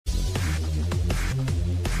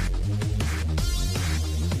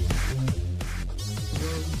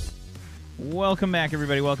Welcome back,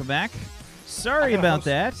 everybody. Welcome back. Sorry about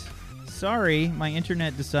that. Sorry, my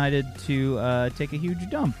internet decided to take a huge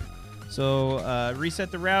dump. So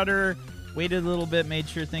reset the router, waited a little bit, made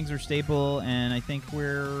sure things were stable, and I think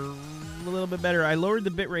we're a little bit better. I lowered the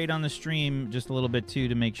bitrate on the stream just a little bit too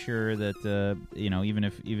to make sure that even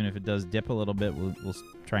if it does dip a little bit, we'll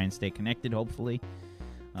try and stay connected. Hopefully,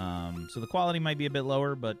 so the quality might be a bit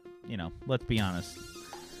lower, but let's be honest.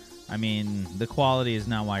 I mean, the quality is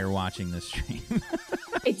not why you're watching this stream.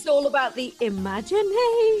 It's all about the imagination.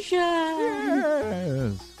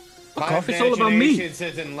 Yes. My it's all about me. imagination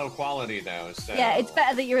sits in low quality, though. So. Yeah, it's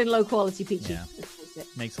better that you're in low quality, Peachy. Yeah.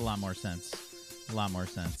 Makes a lot more sense. A lot more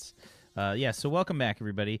sense. So welcome back,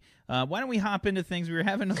 everybody. Why don't we hop into things? We were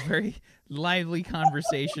having a very lively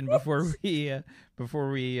conversation before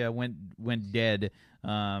we went dead.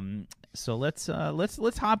 So let's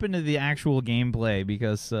hop into the actual gameplay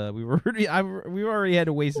because we already had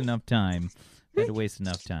to waste enough time. Did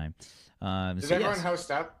everyone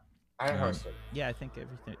host up? I hosted. Yeah, I think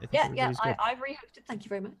everything. I re-hosted. Thank you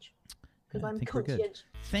very much. Because I'm conscious.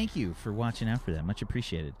 Thank you for watching out for that. Much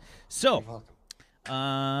appreciated. So,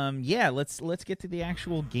 let's get to the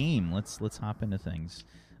actual game. Let's hop into things.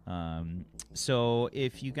 So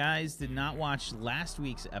if you guys did not watch last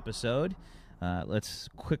week's episode, let's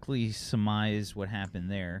quickly surmise what happened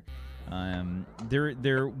there.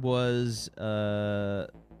 There was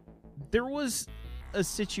a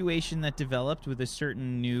situation that developed with a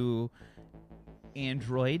certain new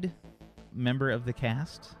android member of the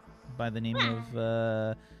cast by the name of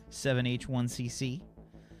 7H1CC.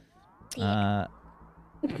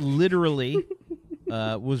 Literally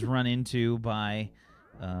was run into by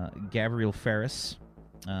Gabriel Ferris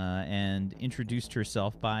and introduced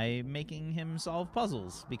herself by making him solve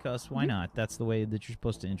puzzles, because why not? That's the way that you're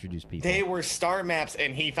supposed to introduce people. They were star maps,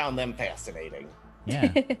 and he found them fascinating.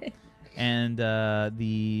 Yeah. And the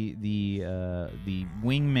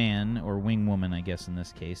wingman, or wingwoman, I guess in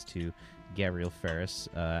this case, to Gabriel Ferris,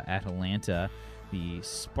 Atalanta, the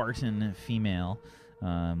Spartan female,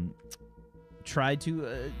 tried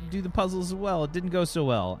to do the puzzles as well. It didn't go so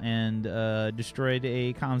well, and destroyed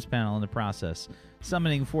a comms panel in the process,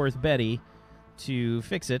 summoning forth Betty to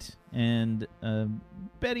fix it. And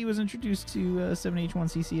Betty was introduced to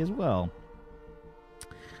 7H1CC as well.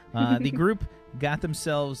 The group got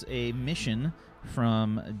themselves a mission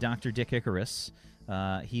from Dr. Dick Icarus.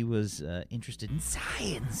 He was interested in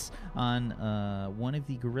science on one of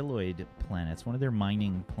the Gorilloid planets, one of their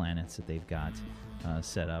mining planets that they've got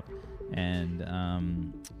set up.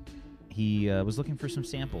 And he was looking for some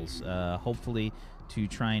samples, hopefully to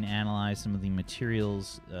try and analyze some of the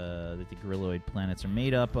materials that the Gorilloid planets are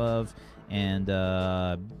made up of, and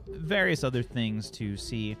various other things to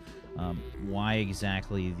see why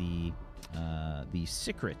exactly the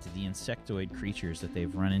Cicret, the insectoid creatures that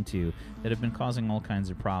they've run into that have been causing all kinds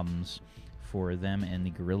of problems for them and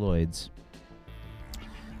the Gorilloids,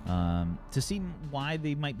 to see why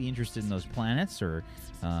they might be interested in those planets, or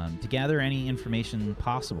to gather any information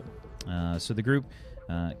possible. So the group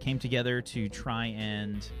came together to try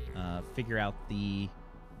and figure out the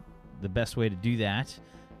best way to do that.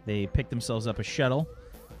 They picked themselves up a shuttle,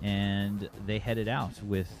 and they headed out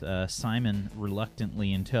with Simon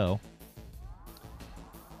reluctantly in tow.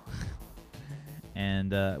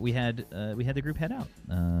 And we had the group head out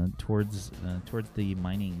towards the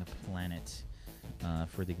mining planet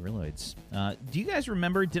for the Gorilloids. Do you guys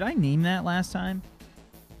remember? Did I name that last time?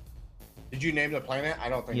 Did you name the planet? I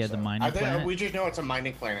don't think so. Yeah, the mining planet. We just know it's a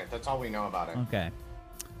mining planet. That's all we know about it. Okay.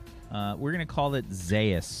 We're gonna call it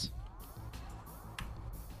Zaius.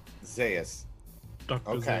 Zaius.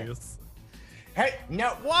 Dr. Okay. Zaius. Hey,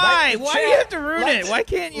 no. Why? Why do you have to ruin it? Why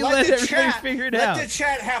can't you let everything figure it out? Let the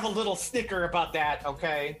chat have a little sticker about that,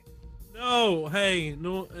 okay? No, hey,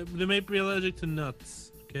 no, they may be allergic to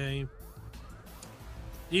nuts, okay?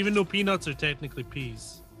 Even though peanuts are technically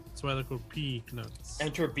peas. That's why they're called pea nuts.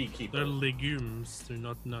 Enter beekeeper. They're legumes, they're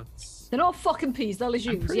not nuts. They're not fucking peas, they're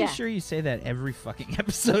legumes. I'm pretty sure you say that every fucking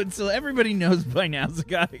episode, so everybody knows by now,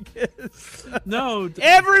 Zagadicus. No.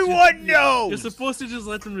 Everyone knows! You're supposed to just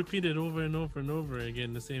let them repeat it over and over and over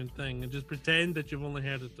again, the same thing, and just pretend that you've only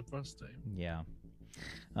heard it the first time. Yeah.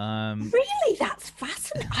 Really? That's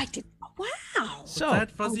fascinating. I did. Wow. So,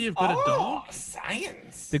 that fuzzy, you've got a dog?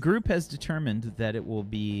 Science. the group has determined that it will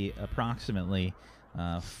be approximately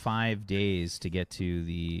 5 days to get to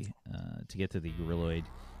the Gorilloid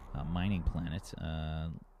mining planet.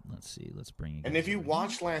 Let's see. Let's bring you. And if you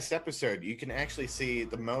watched last episode, you can actually see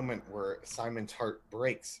the moment where Simon's heart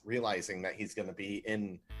breaks, realizing that he's going to be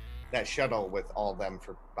in that shuttle with all of them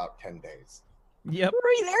for about 10 days. Yep.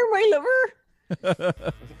 Right there, my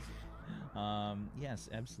lover. Yes,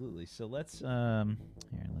 absolutely. So let's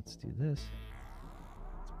let's do this.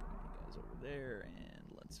 Let's bring you guys over there, and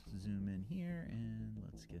let's zoom in here, and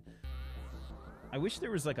let's get. I wish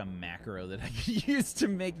there was like a macro that I could use to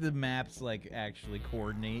make the maps like actually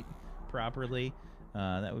coordinate properly.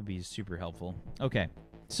 That would be super helpful. Okay,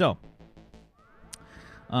 so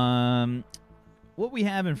what we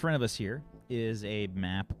have in front of us here is a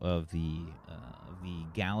map of the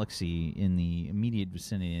galaxy in the immediate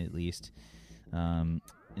vicinity, at least, in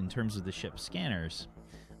terms of the ship scanners.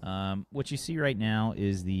 What you see right now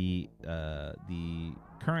is the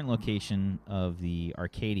current location of the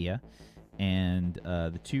Arcadia, and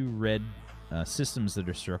the two red systems that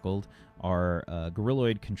are circled are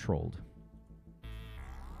Gorilloid controlled.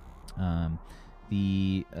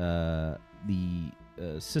 The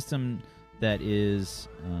system that is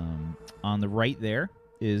on the right there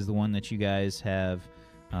is the one that you guys have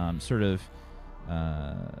sort of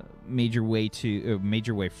made your way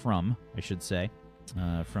from, I should say,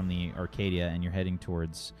 from the Arcadia, and you're heading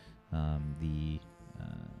towards the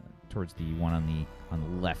one on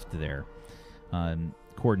the left there.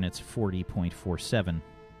 Coordinates 40.47.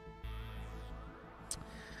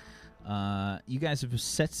 You guys have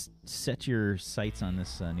set your sights on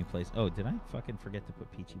this new place. Oh, did I fucking forget to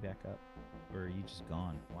put Peachy back up? Or are you just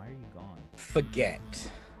gone? Why are you gone?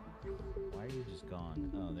 Forget. Why are you just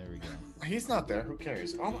gone? Oh, there we go. He's not there. Who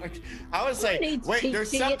cares? Oh my! I was like, needs wait,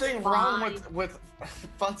 there's TT, something it's wrong fine. with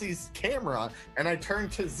Fuzzy's camera, and I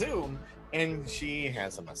turned to zoom, and she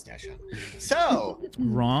has a mustache on. So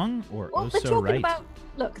Wrong or Well, oh they're so talking right? about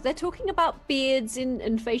they're talking about beards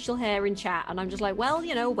and facial hair in chat, and I'm just like, well,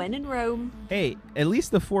 when in Rome. Hey, at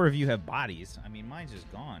least the four of you have bodies. I mean, mine's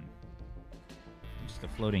just gone. I'm just a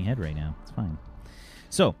floating head right now. It's fine.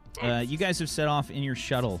 So, you guys have set off in your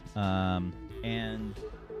shuttle, and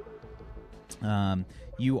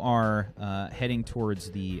you are heading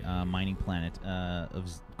towards the mining planet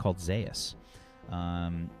called Zeus.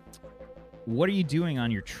 What are you doing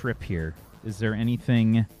on your trip here? Is there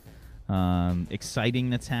anything exciting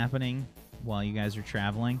that's happening while you guys are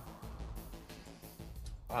traveling?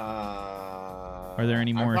 Are there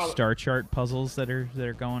any more star chart puzzles that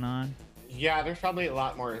are going on? yeah, there's probably a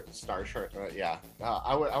lot more star short. Yeah,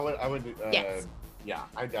 I would. Yes. Yeah,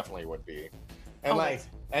 I definitely would be.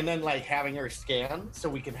 And then having her scan so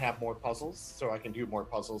we can have more puzzles, so I can do more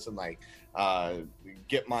puzzles and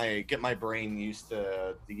get my brain used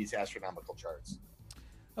to these astronomical charts.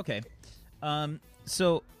 Okay.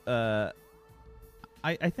 So I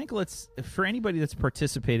think for anybody that's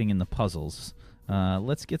participating in the puzzles,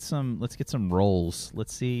 let's get some rolls.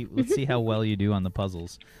 Let's see how well you do on the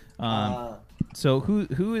puzzles. So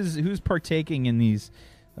who's partaking in these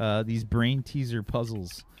brain teaser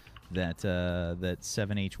puzzles that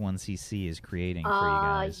 7H1CC is creating for you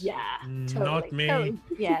guys? Yeah, totally. Not me. Totally.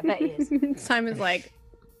 Yeah, I bet he is. Simon's like,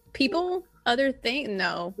 people, other thing.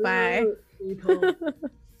 No, bye. People.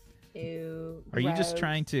 Ew, Are you just gross.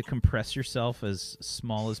 trying to compress yourself as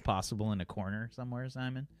small as possible in a corner somewhere,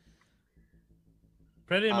 Simon?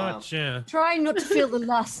 Pretty much, yeah. Trying not to feel the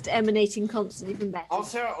lust emanating constantly from Betty.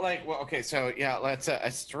 Also, okay, so yeah, let's. I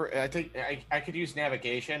think I could use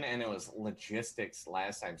navigation, and it was logistics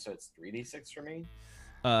last time, so it's 3d6 for me.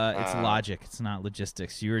 It's logic. It's not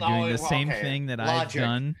logistics. You are doing the same thing that I've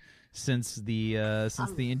done since the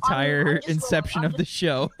entire I'm just inception of the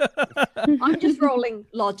show. I'm just rolling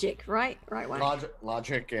logic, right? Right. Logic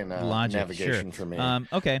and Logic, navigation sure. for me.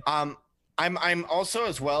 Okay. I'm also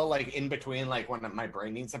as well in between when my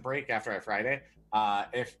brain needs a break after a Friday.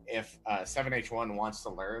 If 7H1 wants to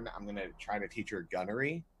learn, I'm gonna try to teach her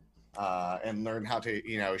gunnery, and learn how to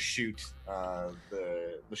shoot the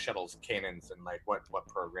shuttle's cannons and what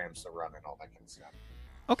programs to run and all that kind of stuff.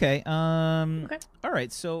 Okay. Okay. All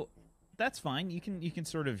right. So that's fine. You can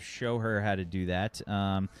sort of show her how to do that.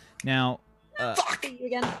 Now.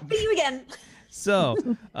 Be you again. So,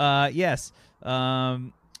 yes.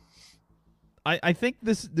 I think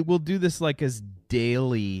we'll do this as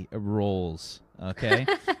daily rolls. Okay.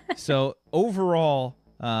 So overall,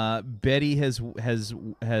 Betty has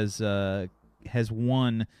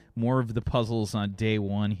won more of the puzzles on day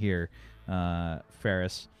one here,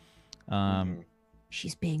 Ferris.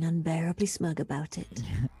 She's being unbearably smug about it.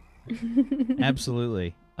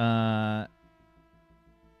 Absolutely. So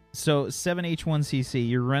 7H1CC,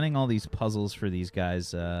 you're running all these puzzles for these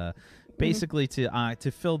guys, basically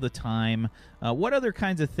to fill the time. What other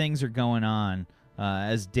kinds of things are going on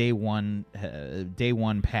as day one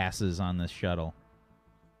passes on this shuttle?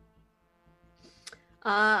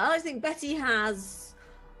 I think Betty has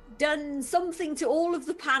done something to all of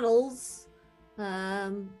the panels.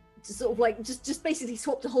 sort of like just basically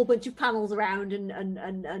swapped a whole bunch of panels around,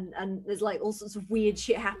 and there's like all sorts of weird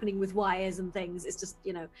shit happening with wires and things. It's just,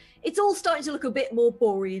 you know, it's all starting to look a bit more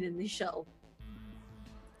Borean in this shuttle.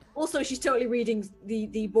 Also, she's totally reading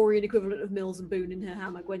the Borean equivalent of Mills and Boone in her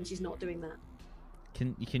hammock when she's not doing that.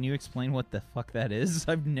 Can you explain what the fuck that is?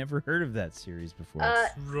 I've never heard of that series before.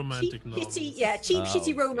 Romantic novels.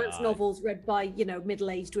 Shitty romance God. novels read by, you know,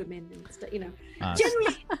 middle-aged women and stuff, you know.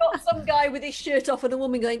 Generally, you've got some guy with his shirt off and a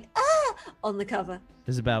woman going, ah, on the cover.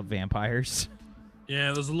 This is about vampires.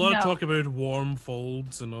 Yeah, there's a lot of No. talk about warm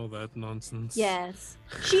folds and all that nonsense. Yes.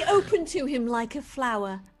 She opened to him like a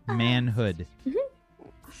flower. Manhood.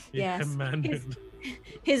 Yeah, Yes. manhood.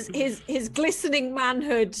 His glistening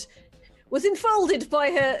manhood was enfolded by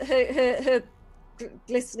her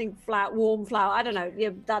glistening warm flower. I don't know,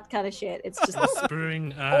 yeah, that kind of shit. It's just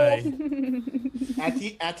Whispering eye.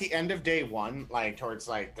 At the end of day one, like towards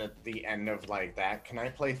like the end of like that, can I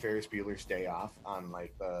play Ferris Bueller's Day Off on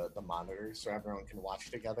like the monitors so everyone can watch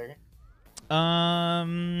together?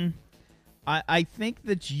 I think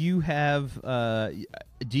that you have.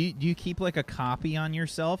 Do you keep like a copy on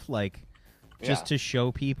yourself, like just Yeah. to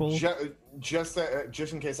show people? Just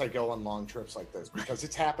in case I go on long trips like this, because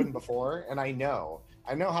it's happened before, and I know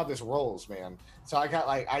how this rolls, man. So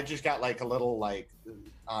I just got like a little like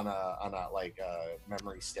on a like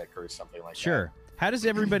memory stick or something like that. Sure. How does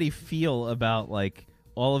everybody feel about like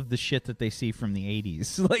all of the shit that they see from the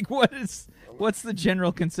 80s? Like, what's the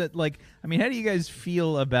general consent? Like, I mean, how do you guys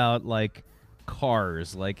feel about like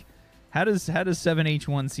cars? Like, how does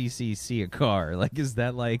 7H1CC see a car? Like, is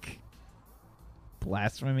that like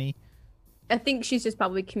blasphemy? I think she's just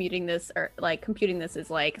probably computing this as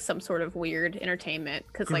like some sort of weird entertainment,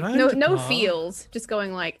 because like no Grandpa. feels, just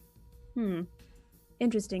going like,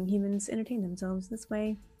 interesting. Humans entertain themselves this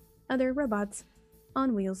way. Other robots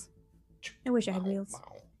on wheels. I wish I had wheels.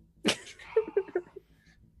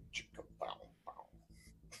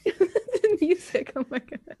 The music. Oh my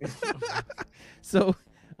god. So,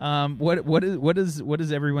 what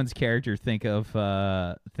does everyone's character think of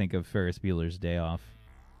Ferris Bueller's Day Off?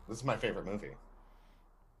 This is my favorite movie.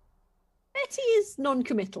 Betty is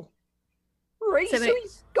non-committal. Right, so 7H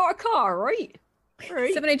he's got a car, right?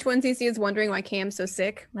 Right. 7H1CC is wondering why Cam's so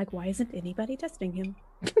sick. Like, why isn't anybody testing him?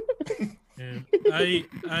 Yeah.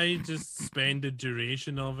 I just spend the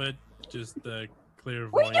duration of it just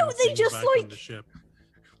clairvoyance Why don't they just, back on like- the ship.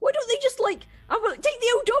 Why don't they just like take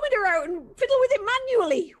the odometer out and fiddle with it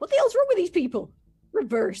manually? What the hell's wrong with these people?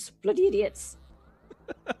 Reverse, bloody idiots.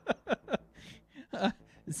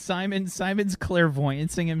 Simon's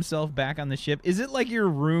clairvoyancing himself back on the ship. Is it like your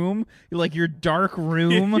room, like your dark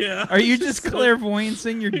room? Yeah, Are you just just like-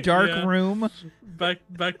 clairvoyancing your dark Yeah. room? Back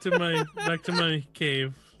to my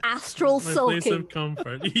cave. Astral My place sulking. of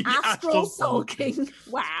comfort. Astral sulking.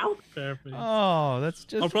 Wow. Perfect. Oh, that's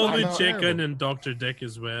just. I'll probably fucking check in terrible. on Dr. Dick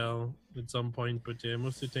as well at some point, but yeah,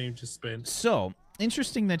 most of the time just spent. So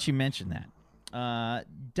interesting that you mentioned that,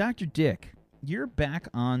 Dr. Dick. You're back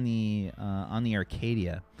on the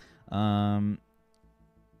Arcadia, in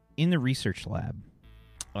the research lab.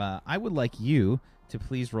 I would like you to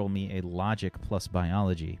please roll me a logic plus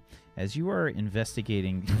biology, as you are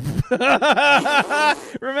investigating.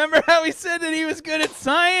 Remember how he said that he was good at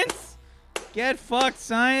science? Get fucked,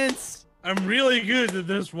 science. I'm really good at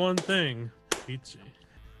this one thing. Peachy.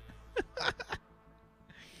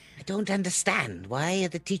 I don't understand. Why are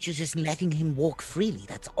the teachers just letting him walk freely?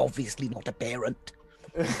 That's obviously not a parent.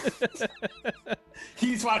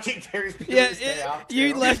 He's watching Ferris Bueller's Yeah, Day Off,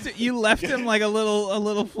 you too. left him like a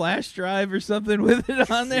little flash drive or something with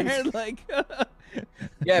it on there, like.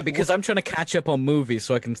 Yeah, because I'm trying to catch up on movies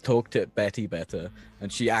so I can talk to Betty better,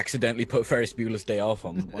 and she accidentally put Ferris Bueller's Day Off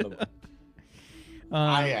on one of them.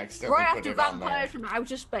 I accidentally Right put after it on there. Vampires from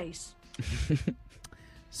Outer Space.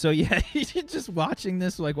 So yeah, you're just watching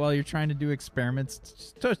this like while you're trying to do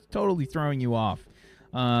experiments, just totally throwing you off.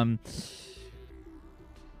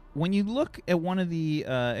 When you look at one of the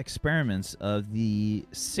experiments of the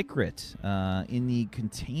secret in the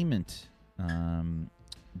containment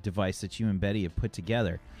device that you and Betty have put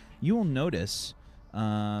together, you will notice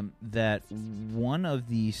that one of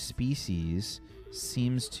the species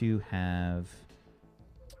seems to have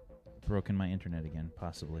broken my internet again,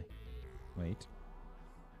 possibly. Wait.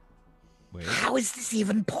 How is this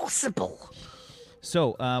even possible?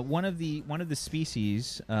 So one of the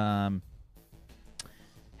species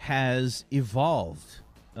has evolved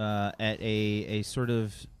at a sort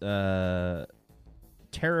of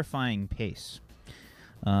terrifying pace.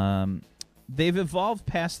 They've evolved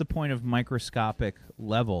past the point of microscopic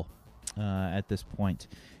level at this point,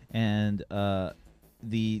 and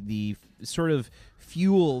the sort of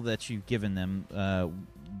fuel that you've given them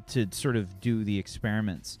to sort of do the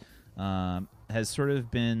experiments has sort of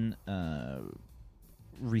been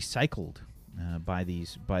recycled by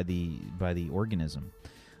the organism,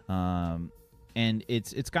 and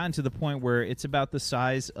it's gotten to the point where it's about the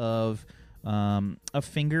size of a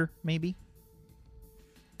finger, maybe.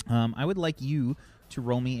 I would like you to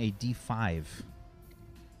roll me a d5.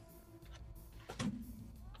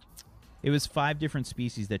 It was 5 different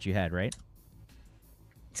species that you had, right?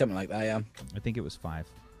 Something like that, yeah. I think it was 5.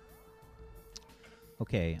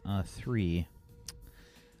 Okay, 3.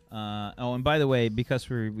 Oh, and by the way, because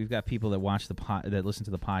we've got people that watch that listen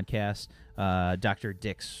to the podcast, Dr.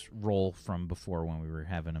 Dick's roll from before when we were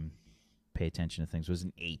having him pay attention to things was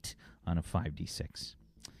an 8 on a 5d6,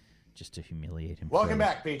 just to humiliate him. Welcome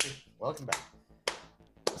back, Peachy. Welcome back.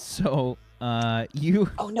 So, you...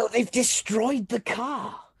 Oh no, they've destroyed the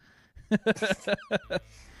car.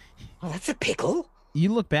 Oh, that's a pickle.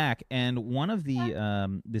 You look back, and one of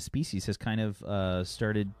the species has kind of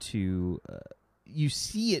started to... you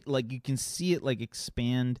see it, like, you can see it, like,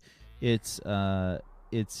 expand its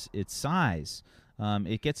size.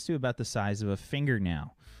 It gets to about the size of a finger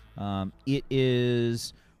now. It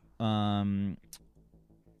is one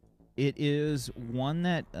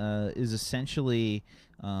that is essentially...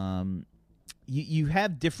 You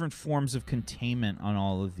have different forms of containment on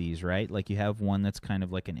all of these, right? Like you have one that's kind of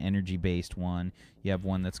like an energy-based one. You have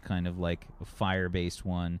one that's kind of like a fire-based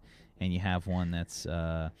one, and you have one that's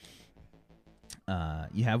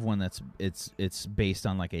it's based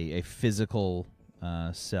on like a physical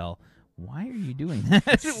cell. Why are you doing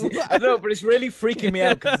that? I know, but it's really freaking me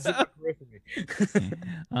out because it's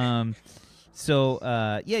me. So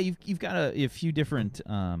yeah, you've got a few different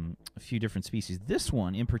species. This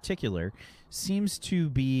one in particular seems to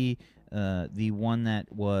be the one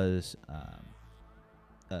that was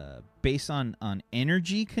based on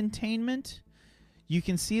energy containment. You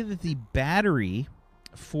can see that the battery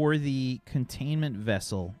for the containment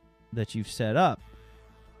vessel that you've set up,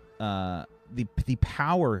 the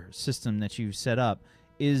power system that you've set up,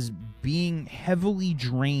 is being heavily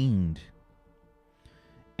drained.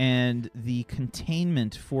 And the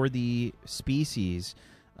containment for the species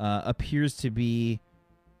appears to be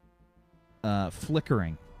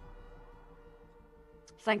flickering.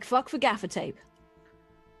 Thank fuck for gaffer tape.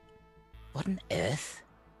 What on earth?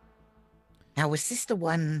 Now, was this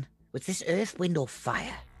earth, wind, or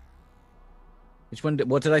fire? Which one?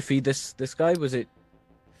 What did I feed this guy? Was it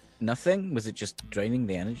nothing? Was it just draining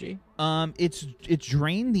the energy? It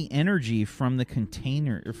drained the energy from the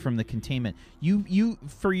containment. You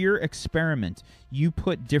for your experiment, you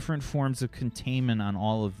put different forms of containment on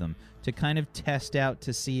all of them to kind of test out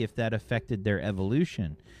to see if that affected their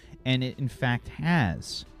evolution, and it in fact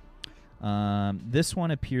has. This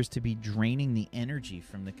one appears to be draining the energy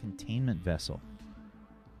from the containment vessel.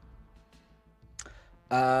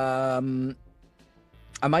 Am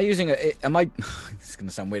I using am I this is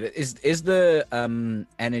gonna sound weird. Is the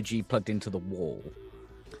energy plugged into the wall?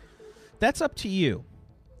 That's up to you.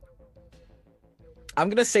 I'm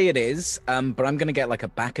gonna say it is, but I'm gonna get like a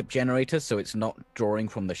backup generator so it's not drawing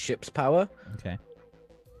from the ship's power. Okay.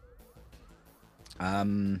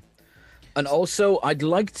 And also I'd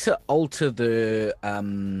like to alter the I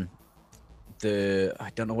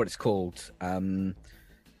don't know what it's called.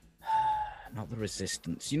 Not the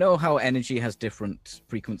resistance. You know how energy has different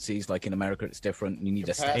frequencies? Like in America, it's different. You need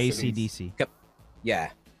a AC/DC.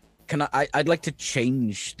 Yeah. Can I'd like to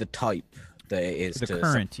change the type that it is. The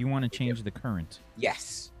current. You want to change the current.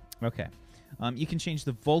 Yes. Okay. You can change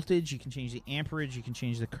the voltage. You can change the amperage. You can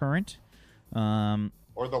change the current.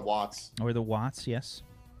 Or the watts. Or the watts. Yes.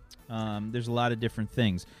 There's a lot of different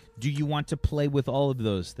things. Do you want to play with all of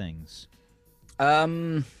those things?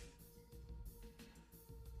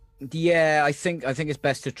 Yeah, I think it's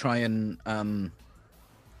best to try and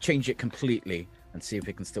change it completely and see if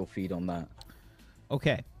it can still feed on that.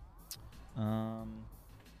 Okay.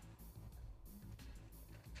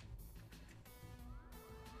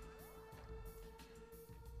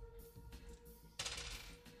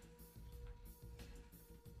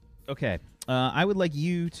 Okay. I would like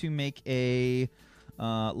you to make a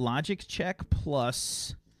logic check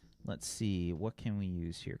plus... Let's see, what can we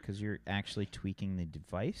use here? Because you're actually tweaking the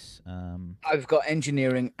device. I've got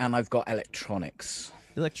engineering and I've got electronics.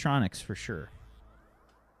 Electronics, for sure.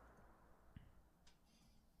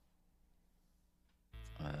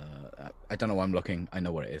 I don't know why I'm looking. I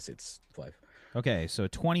know what it is. It's 5. Okay, so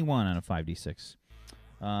 21 on a 5d6.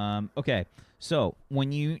 Okay, so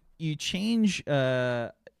when you change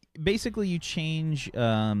basically you change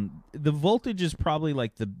the voltage is probably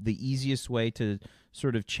like the easiest way to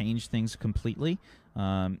sort of change things completely.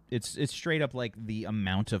 It's straight up like the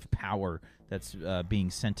amount of power that's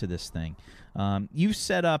being sent to this thing. You've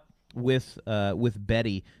set up with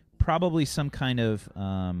Betty probably some kind of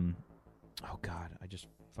oh god, I just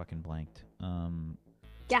fucking blanked.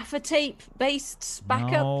 Gaffer tape based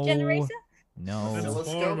backup generator? No.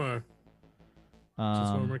 Transformer.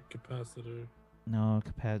 Transformer Um, capacitor. no,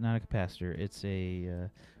 not a capacitor. It's a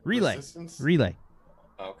relay. Resistance? Relay.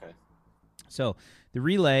 Oh, okay. So the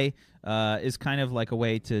relay is kind of like a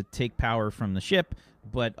way to take power from the ship,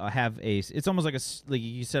 but have it's almost like like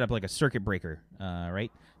you set up like a circuit breaker,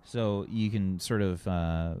 right? So you can sort of,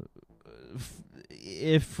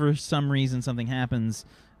 if for some reason something happens,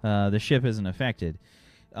 the ship isn't affected.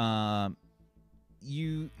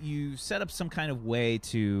 You set up some kind of way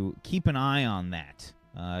to keep an eye on that,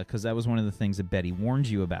 because that was one of the things that Betty warned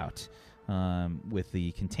you about. With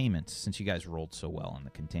the containment, since you guys rolled so well on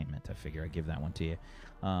the containment, I figure I'd give that one to you.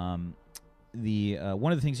 One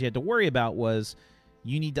of the things you had to worry about was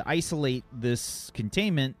you need to isolate this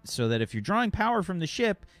containment so that if you're drawing power from the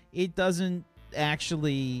ship, it doesn't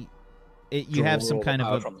actually. You have some kind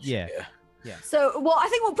of yeah. So, well, I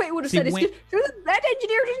think what Betty would have said is, that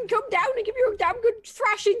engineer didn't come down and give you a damn good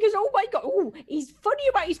thrashing, because, oh my god, oh, he's funny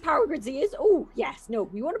about his power grids, he is. Oh, yes, no,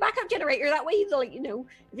 we want a backup generator, that way, like,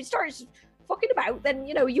 if it starts fucking about, then,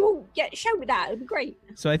 you won't get shouted at, it'll be great.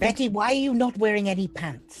 So I think, Betty, why are you not wearing any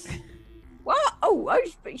pants? What? Oh,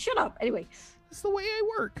 shut up, anyway. that's the way I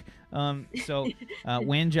work. Wan We've got a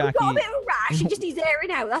Jockey. bit of a rash, he just needs airing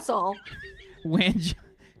out, that's all. Wan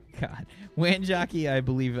Jockey, I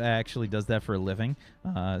believe, actually does that for a living.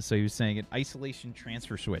 So he was saying an isolation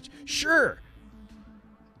transfer switch. Sure.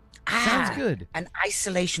 Sounds good. An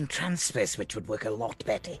isolation transfer switch would work a lot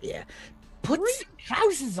better here. Put some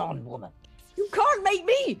trousers on, woman. You can't make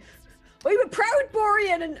me! I'm a proud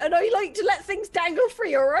Borean, and I like to let things dangle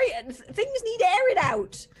free, alright? And things need airing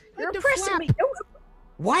out. You're oppressing me.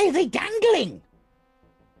 Why are they dangling?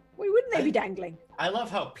 Why wouldn't they be dangling? I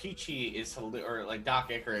love how Peachy is, or like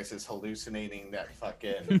Doc Icarus is hallucinating that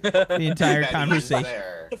fucking The entire that he's conversation.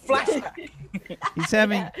 there. The flashback.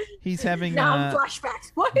 He's having Now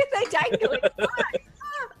flashbacks. Why are they dangling? Why?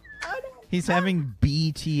 Oh, no. he's having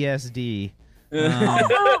BTSD.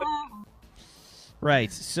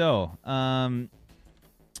 Right. So,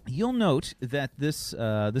 you'll note that this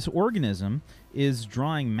organism is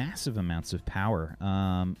drawing massive amounts of power.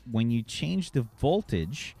 When you change the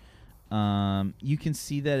voltage, you can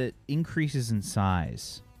see that it increases in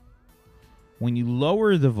size. When you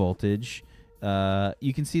lower the voltage,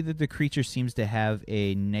 you can see that the creature seems to have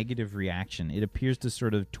a negative reaction. It appears to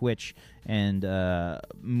sort of twitch and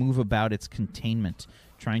move about its containment,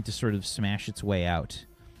 trying to sort of smash its way out.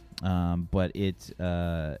 But it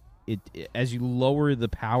as you lower the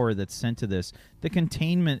power that's sent to this, the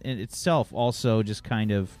containment in itself also just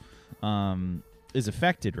kind of is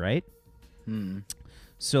affected, right?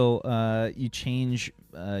 So you change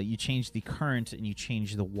the current and you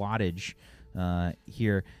change the wattage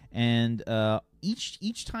here, and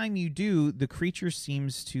each time you do, the creature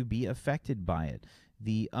seems to be affected by it.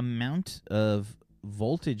 The amount of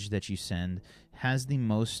voltage that you send has the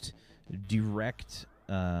most direct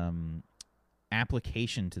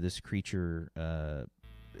application to this creature,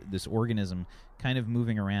 this organism kind of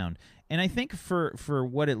moving around. And I think for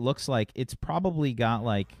what it looks like, it's probably got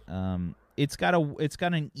like it's got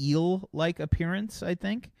an eel-like appearance, I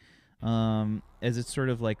think, as it's sort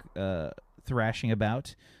of like thrashing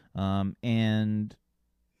about, and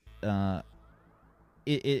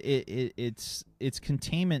its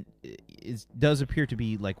containment does appear to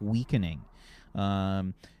be like weakening.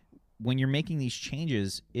 When you're making these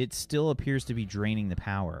changes, it still appears to be draining the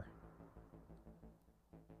power.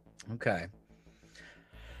 Okay.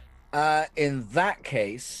 In that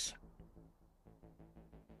case,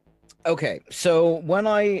 okay. So when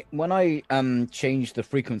I changed the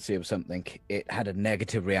frequency of something, it had a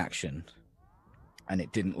negative reaction, and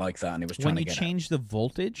it didn't like that, and it was trying when to you get change the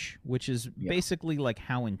voltage, which is Yeah. basically like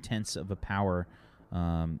how intense of a power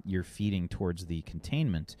you're feeding towards the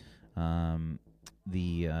containment.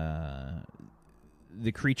 The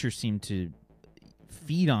creature seemed to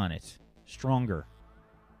feed on it stronger.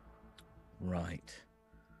 Right.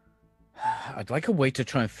 I'd like a way to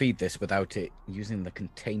try and feed this without it using the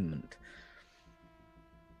containment.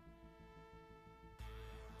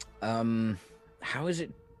 How is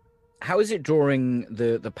it drawing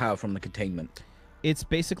the power from the containment? It's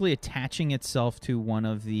basically attaching itself to one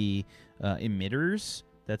of the emitters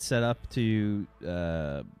that's set up to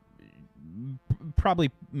probably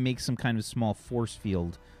make some kind of small force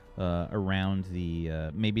field around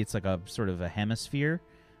the maybe it's like a sort of a hemisphere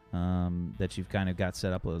that you've kind of got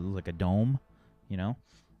set up like a dome, you know.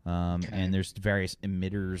 And there's various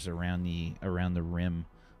emitters around the rim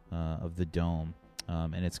of the dome,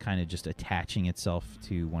 and it's kind of just attaching itself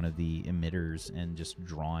to one of the emitters and just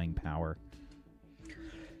drawing power.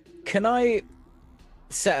 Can I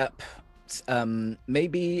set up?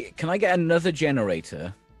 Maybe can I get another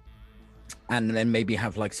generator, and then maybe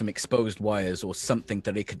have like some exposed wires or something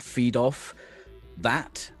that it could feed off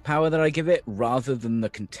that power that I give it, rather than the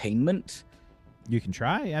containment? You can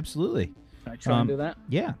try, absolutely. Can I try and do that?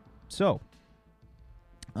 Yeah. So,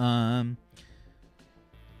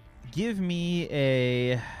 give me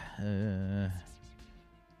a.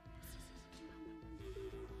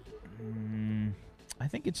 I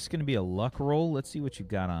think it's just going to be a luck roll. Let's see what you've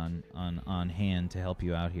got on hand to help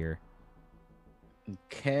you out here.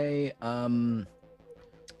 Okay.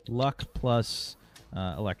 Luck plus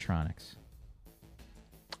electronics.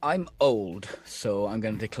 I'm old, so I'm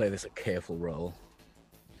going to declare this a careful roll.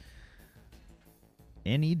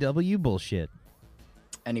 NEW bullshit.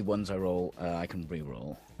 Any ones I roll, I can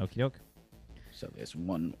re-roll. Okie doke. So there's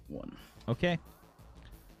 1-1. Okay.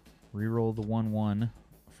 Reroll the 1-1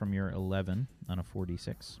 from your 11 on a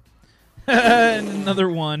 4d6. And another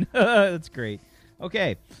 1. That's great.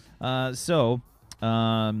 Okay. So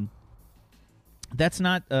that's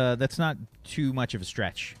not too much of a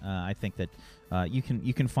stretch. I think that you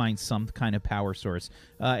can find some kind of power source.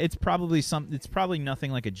 It's probably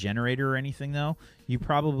nothing like a generator or anything, though. You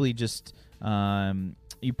probably just kind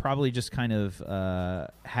of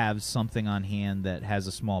have something on hand that has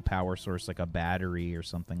a small power source, like a battery or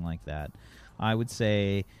something like that. I would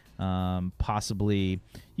say possibly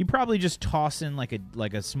you probably just toss in like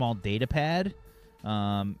a small data pad,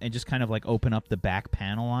 and just kind of like open up the back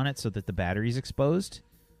panel on it so that the battery's exposed.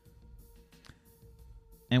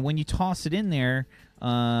 And when you toss it in there,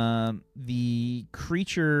 the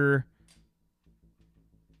creature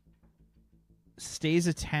stays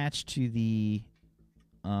attached to the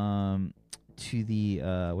whatchamacallit,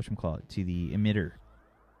 to the emitter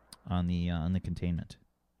on the containment.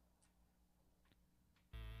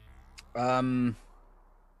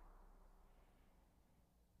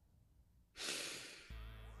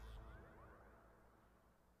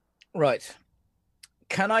 Right.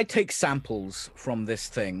 Can I take samples from this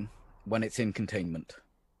thing when it's in containment?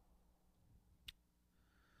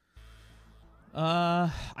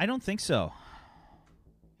 I don't think so.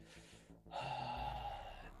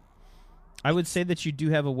 I would say that you do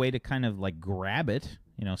have a way to kind of like grab it,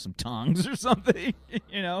 some tongs or something,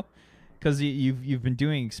 because you've been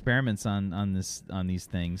doing experiments on these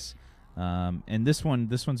things, and this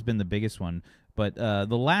one's been the biggest one. But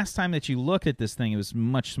the last time that you looked at this thing, it was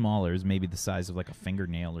much smaller. It was maybe the size of like a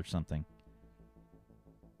fingernail or something.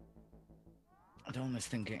 I don't want this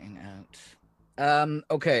thing getting out.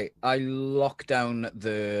 Okay, I lock down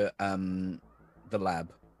the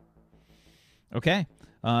lab. Okay.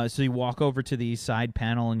 So you walk over to the side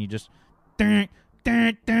panel and you just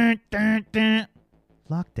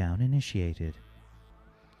lockdown initiated.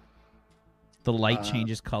 The light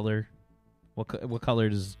changes color. What color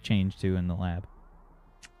does it change to in the lab?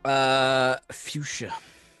 Fuchsia.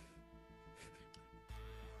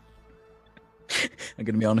 I'm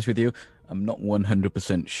gonna be honest with you. I'm not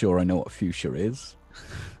 100% sure I know what fuchsia is.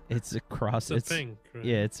 It's a cross. It's pink. Right?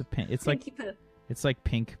 Yeah, it's a pink. It's like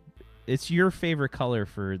pink. It's your favorite color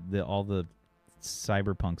for all the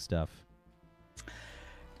cyberpunk stuff.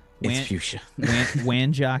 It's fuchsia.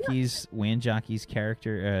 Wan Jockey's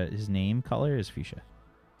character, his name color is fuchsia.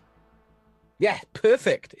 Yeah,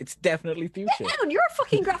 perfect. It's definitely fuchsia. Hang on, you're a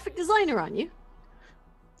fucking graphic designer, aren't you?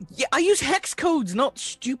 Yeah, I use hex codes, not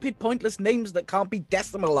stupid, pointless names that can't be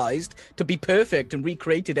decimalized to be perfect and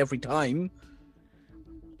recreated every time.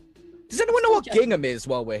 Does anyone know what gingham is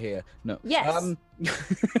while we're here? No. Yes.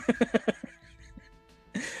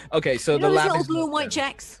 Okay, so the those lab little is blue and white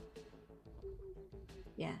checks.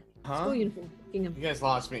 Yeah. Huh? School uniform. Gingham. You guys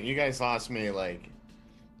lost me. You guys lost me like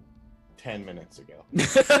 10 minutes ago.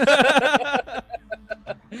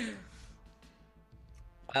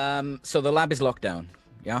 So the lab is locked down.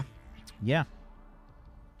 Yeah. Yeah.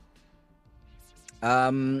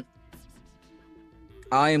 I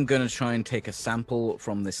am gonna try and take a sample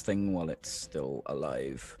from this thing while it's still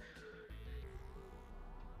alive.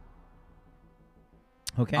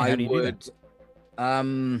 Okay. How do you do that?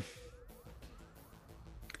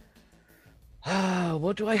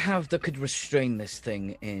 What do I have that could restrain this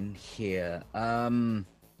thing in here? I'm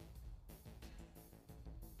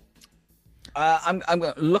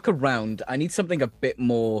gonna look around. I need something a bit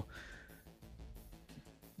more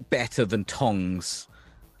better than tongs.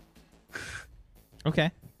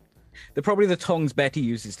 Okay. They're probably the tongs Betty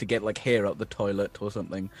uses to get like hair out the toilet or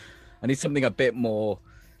something. I need something a bit more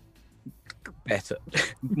better,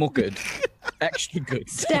 more good, actually good.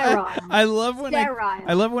 Sterile. I love when Sterile.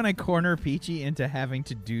 I love when I corner Peachy into having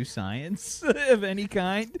to do science of any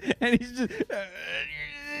kind, and he's just.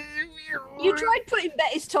 You tried putting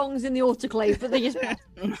Betty's tongs in the autoclave, but they just.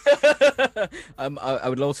 I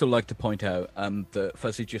would also like to point out that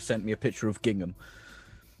Fuzzy just sent me a picture of Gingham.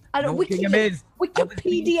 I don't know what Gingham is.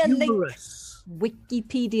 Wikipedia link.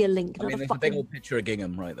 Wikipedia link. I Not mean, a there's a fucking. big old picture of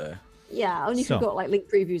Gingham right there. Yeah, only if So- you've got like link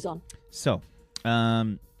previews on. So,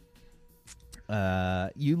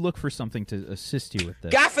 you look for something to assist you with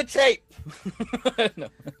this. Gaffer tape. No.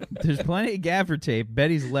 There's plenty of gaffer tape.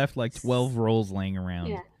 Betty's left like 12 rolls laying around.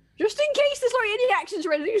 Yeah. Just in case there's like any actions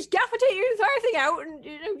ready, just gaffer tape the entire thing out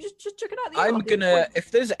and just chuck it out the I'm yard. gonna,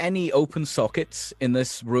 if there's any open sockets in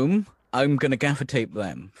this room, I'm gonna gaffer tape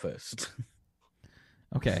them first.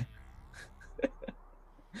 Okay.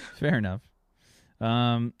 Fair enough.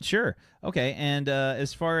 Sure. Okay. And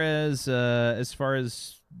as far as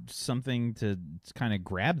something to kind of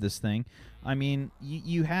grab this thing, I mean,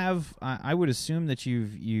 you have. I would assume that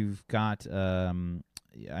you've got.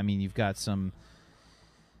 You've got some.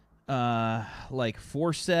 Like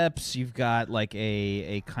forceps. You've got like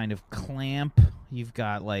a kind of clamp. You've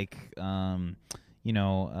got like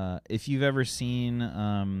if you've ever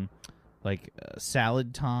seen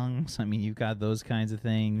salad tongs. I mean, you've got those kinds of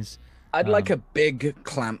things. I'd like a big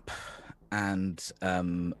clamp and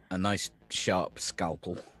a nice sharp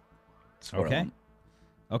scalpel. That's what I Okay. want.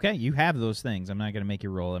 Okay, you have those things. I'm not going to make you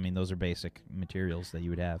roll. I mean, those are basic materials that you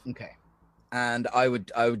would have. Okay. And I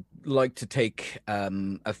would like to take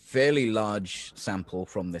a fairly large sample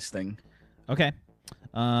from this thing. Okay.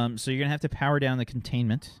 So you're going to have to power down the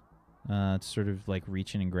containment to sort of like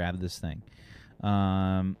reach in and grab this thing.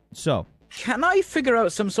 So Can I figure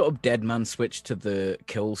out some sort of dead man switch to the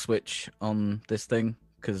kill switch on this thing?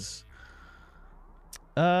 Because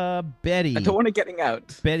Betty. I don't want it getting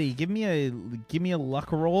out. Betty, give me a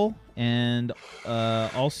luck roll, and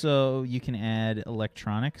also you can add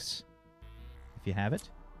electronics if you have it.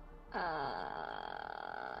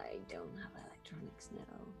 I don't have electronics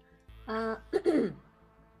now.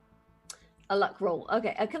 A luck roll.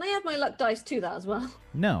 Okay. Can I add my luck dice to that as well?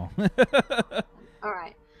 No. All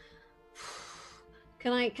right.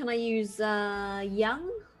 Can I use young?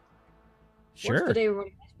 What's Sure. the day we're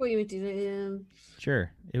running? What you do?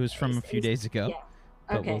 Sure. It was from a few days ago. Yeah.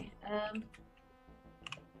 but Okay.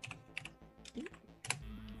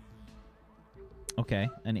 Okay,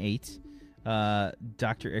 an 8.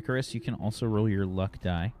 Dr. Icarus, you can also roll your luck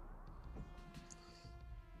die.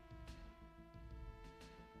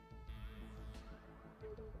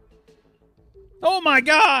 Oh my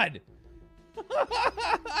god!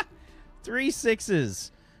 3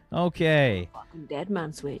 6s. Okay. Fucking dead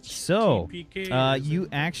man switch. So, TPK, you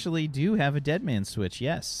actually do have a dead man switch,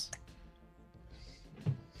 yes.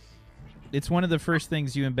 It's one of the first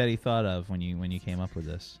things you and Betty thought of when you came up with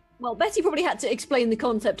this. Well, Betty probably had to explain the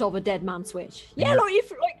concept of a dead man switch. Yeah, You're- like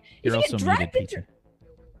if You're you also get muted, dragged into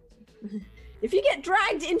Peter. if you get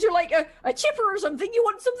dragged into like a chipper or something, you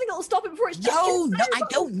want something that'll stop it before it's just No, I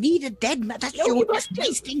don't need a dead man. That's No, you're you just must do.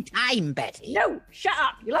 wasting time, Betty. No, shut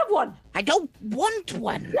up. You'll have one. I don't want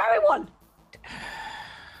one. You have one.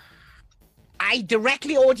 I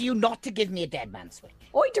directly order you not to give me a dead man switch.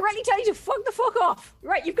 I directly tell you to fuck the fuck off.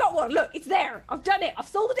 Right, you've got one. Look, it's there. I've done it. I've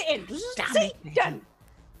soldiered it in. Damn See? it. Done.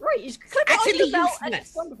 Right, you just clip it on Utterly your belt and useless.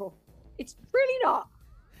 it's wonderful. It's really not.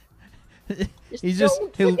 He's just-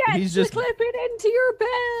 don't he'll- forget he's to just- clip it into your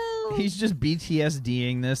belt. He's just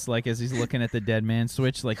BTSDing this, like as he's looking at the dead man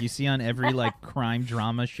switch, like you see on every like crime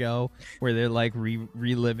drama show where they're like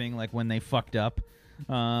reliving like when they fucked up.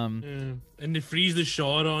 Yeah. And they freeze the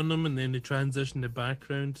shot on them, and then they transition the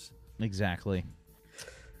background. Exactly.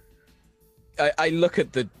 I look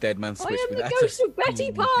at the dead man switch. I am with the utter ghost of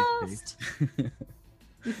Betty stupidity. Past.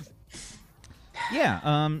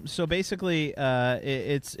 Yeah. So basically,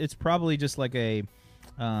 it's probably just like a.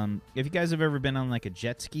 If you guys have ever been on like a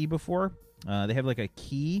jet ski before, they have like a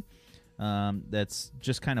key that's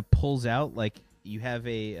just kind of pulls out. Like you have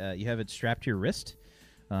it strapped to your wrist.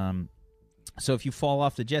 So if you fall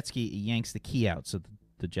off the jet ski, it yanks the key out, so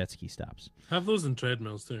the jet ski stops. Have those in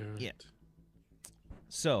treadmills too. Right? Yeah.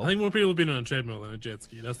 So I think more people have been on a treadmill than a jet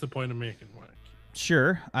ski. That's the point I'm making. Mark.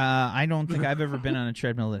 sure. I don't think I've ever been on a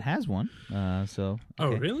treadmill that has one. So. Oh,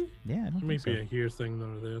 okay. really? Yeah. I don't think Maybe so. a here thing,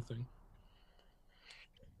 not a there thing.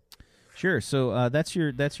 Sure. So that's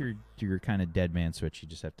your kind of dead man switch. You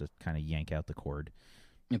just have to kind of yank out the cord.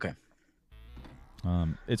 Okay.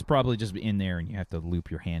 It's probably just in there, and you have to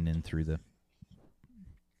loop your hand in through the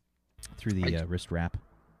through the wrist wrap.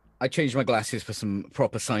 I changed my glasses for some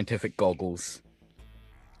proper scientific goggles.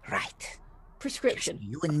 Right. Prescription.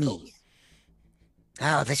 You and me.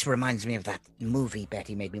 Oh, this reminds me of that movie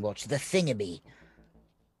Betty made me watch, The Thingamy.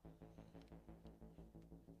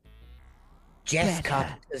 Jeff Better.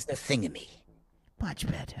 Carpenter's The Thingamy. Much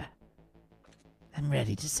better. I'm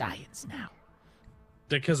ready to science now.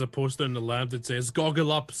 Dick has a poster in the lab that says,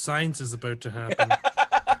 "Goggle up, science is about to happen."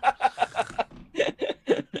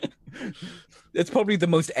 It's probably the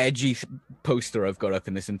most edgy poster I've got up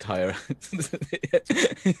in this entire.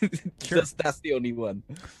 Sure. That's the only one.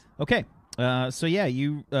 Okay. So yeah,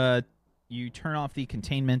 you turn off the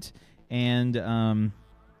containment, and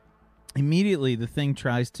immediately the thing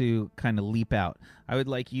tries to kind of leap out. I would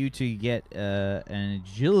like you to get an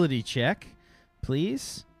agility check,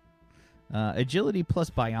 please. Agility plus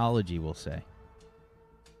biology, we'll say.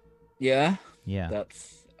 Yeah. Yeah.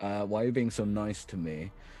 That's why are you being so nice to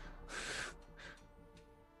me?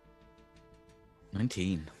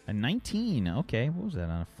 19. A 19. Okay. What was that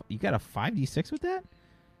on? You got a 5d6 with that?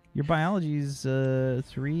 Your biology's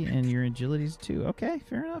 3 and your agility's 2. Okay,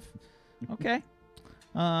 fair enough. Okay.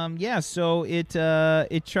 Yeah, so it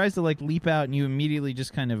tries to like leap out, and you immediately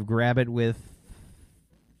just kind of grab it with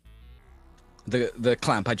The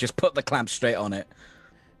clamp. I just put the clamp straight on it.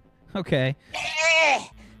 Okay.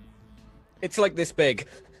 It's like this big.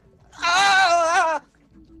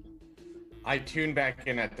 I tune back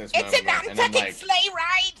in at this It's moment, an and I'm amphibian like, sleigh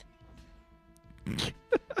ride!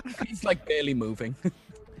 It's like barely moving,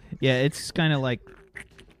 Yeah, it's kind of like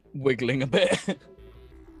wiggling a bit.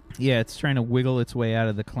 yeah, it's trying to wiggle its way out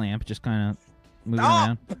of the clamp, just kind of moving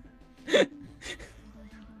around.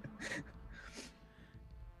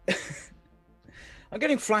 I'm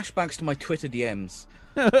getting flashbacks to my Twitter DMs.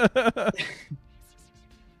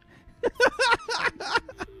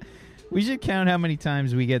 We should count how many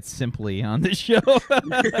times we get Simply on the show.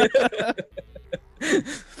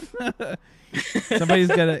 Somebody's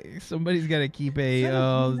gotta keep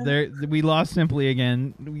a we lost Simply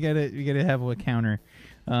again. We gotta have a counter.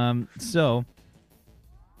 So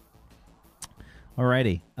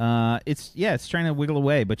alrighty. It's trying to wiggle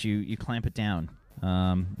away, but you clamp it down.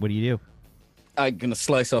 What do you do? I'm gonna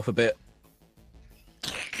slice off a bit.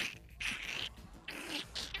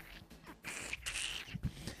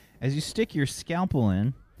 As you stick your scalpel in,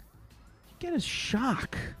 you get a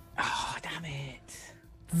shock. Oh, damn it.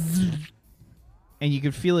 And you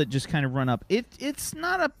can feel it just kind of run up. It's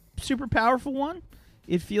not a super powerful one.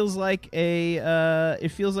 It feels like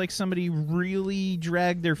somebody really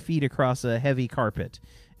dragged their feet across a heavy carpet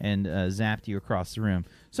and zapped you across the room.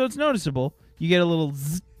 So it's noticeable. You get a little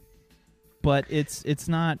zzz, but it's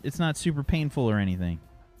not super painful or anything.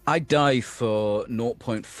 I die for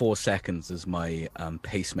 0.4 seconds as my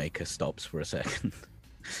pacemaker stops for a second.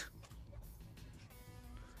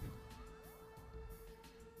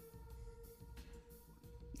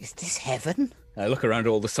 Is this heaven? I look around at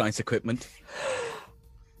all the science equipment.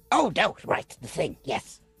 Oh, no, right, the thing,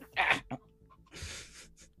 yes.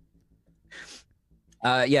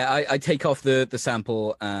 I take off the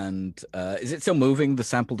sample, and is it still moving, the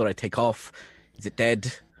sample that I take off? Is it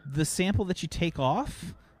dead? The sample that you take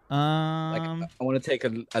off? I want to take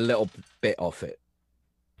a little bit off it.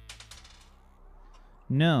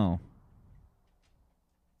 No.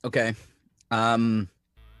 Okay. And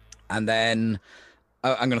then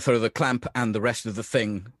I'm going to throw the clamp and the rest of the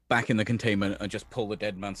thing back in the containment and just pull the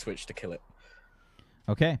dead man switch to kill it.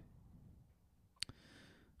 Okay.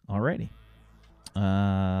 Alrighty.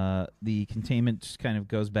 The containment just kind of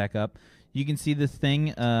goes back up. You can see this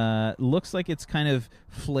thing looks like it's kind of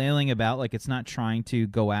flailing about, like it's not trying to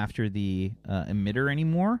go after the emitter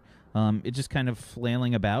anymore. It's just kind of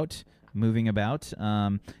flailing about, moving about.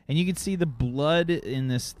 And you can see the blood in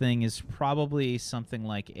this thing is probably something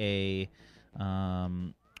like a,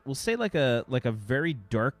 we'll say like a very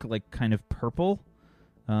dark, like kind of purple.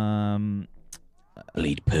 Bleed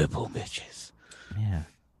purple, bitches. Yeah.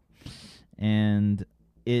 And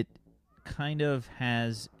it kind of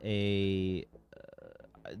has a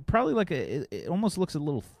probably like it almost looks a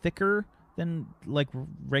little thicker than like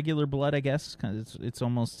regular blood, I guess. It's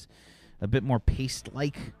almost a bit more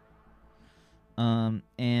paste-like. And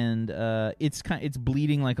it's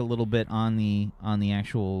bleeding like a little bit on the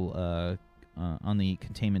actual on the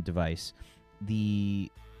containment device. The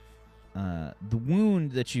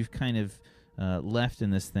wound that you've kind of left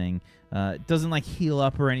in this thing doesn't like heal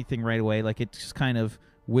up or anything right away. Like it just kind of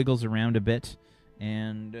wiggles around a bit,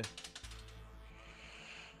 and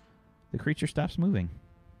the creature stops moving.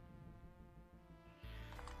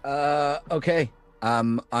 Okay.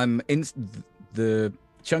 I'm in the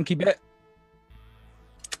chunky bit.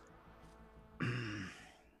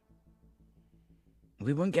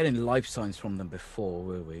 We weren't getting life signs from them before,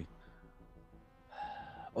 were we?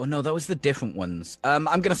 Oh no, that was the different ones. I'm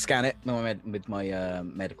gonna scan it with my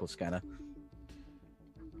medical scanner.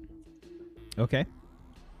 Okay.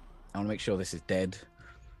 I want to make sure this is dead.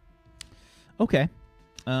 Okay.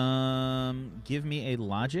 Give me a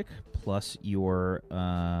logic plus your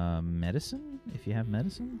medicine, if you have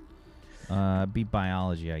medicine. Be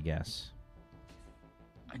biology, I guess.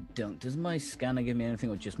 I don't. Does my scanner give me anything,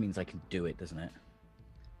 or just means I can do it, doesn't it?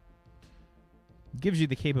 Gives you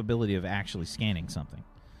the capability of actually scanning something.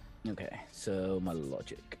 Okay, so my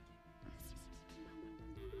logic.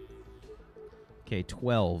 Okay,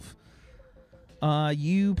 12.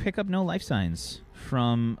 You pick up no life signs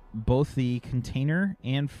from both the container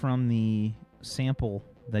and from the sample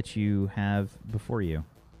that you have before you.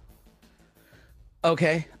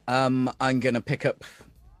 Okay, I'm gonna pick up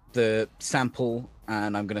the sample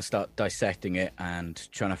and I'm gonna start dissecting it and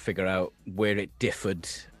trying to figure out where it differed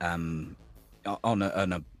on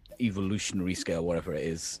a evolutionary scale, whatever it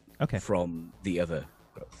is, Okay. from the other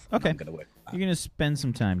growth. Okay. I'm gonna work on that. You're going to spend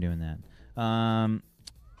some time doing that.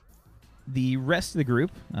 The rest of the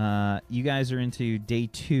group, you guys are into day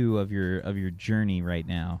 2 of your journey right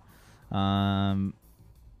now.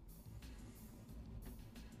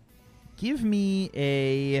 Give me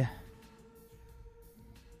a.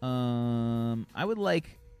 I would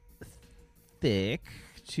like Thick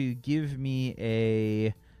to give me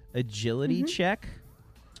a agility check.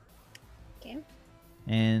 Okay.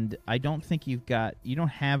 And I don't think you don't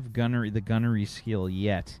have the gunnery skill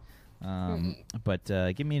yet. But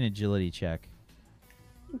give me an agility check.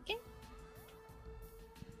 Okay.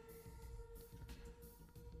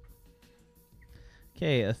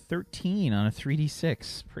 Okay, a 13 on a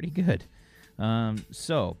 3d6. Pretty good.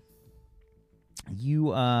 So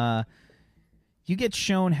you get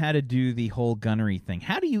shown how to do the whole gunnery thing.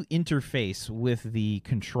 How do you interface with the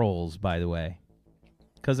controls, by the way?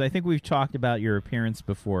 Because I think we've talked about your appearance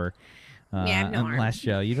before. Yeah, I have no on the last arms.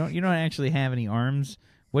 show. You don't actually have any arms.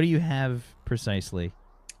 What do you have precisely?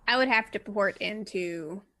 I would have to port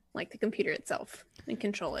into like the computer itself and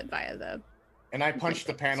control it via the. And I punched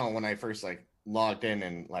the panel when I first logged in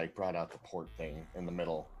and brought out the port thing in the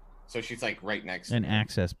middle. So she's right next to An me.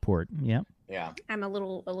 access port. Yep. Yeah. I'm a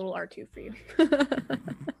little R2 for you.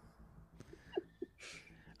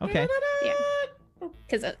 Okay. Yeah.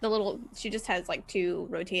 Because the little, she just has 2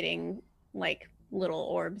 rotating little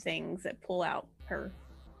orb things that pull out her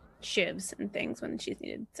shivs and things when she's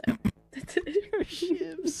needed. So that's it. Her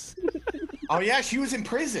shivs. Oh yeah, she was in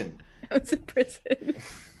prison. I was in prison.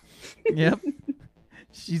 Yep.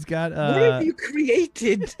 She's got What have you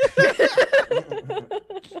created?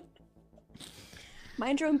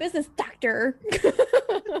 Mind your own business, doctor.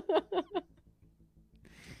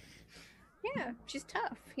 Yeah, she's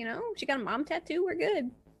tough, She got a mom tattoo, we're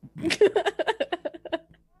good.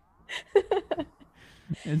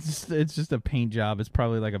 it's just a paint job. It's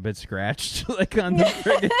probably a bit scratched on the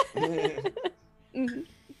friggin'.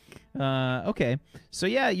 Mhm. Okay. So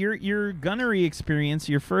yeah, your gunnery experience,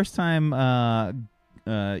 your first time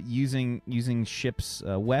using ship's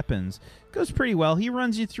weapons goes pretty well. He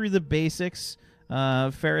runs you through the basics.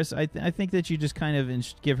 Ferris, I think that you just kind of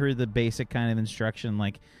give her the basic kind of instruction,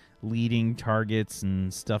 like leading targets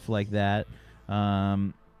and stuff like that.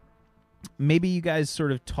 Maybe you guys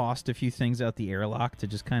sort of tossed a few things out the airlock to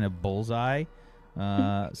just kind of bullseye,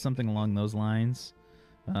 something along those lines.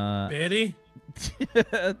 Betty?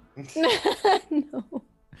 No.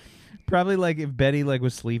 Probably if Betty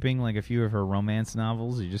was sleeping, a few of her romance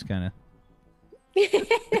novels, you just kind of. If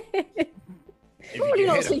you can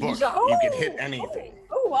hit a book, you can hit anything.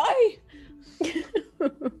 Oh, why?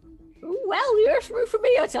 Well, you're through for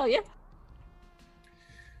me, I tell you.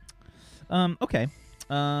 Okay.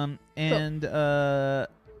 And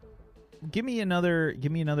give me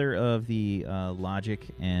another of the logic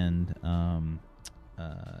and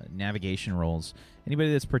navigation rolls.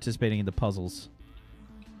 Anybody that's participating in the puzzles.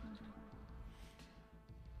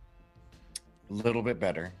 A little bit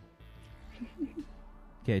better.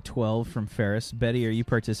 Okay, 12 from Ferris. Betty, are you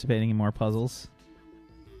participating in more puzzles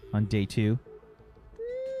on day 2?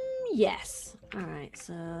 Yes. All right,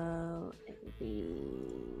 so it would be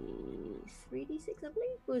 3d6, I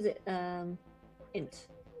believe. What was it? Int.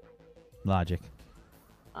 Logic.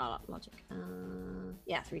 Logic.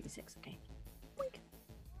 Yeah, 3d6. Okay.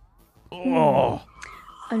 Oh.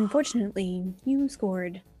 Unfortunately, you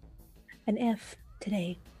scored an F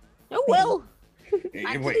today. Oh well.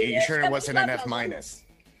 Wait, you sure it wasn't an F minus?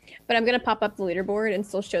 But I'm gonna pop up the leaderboard and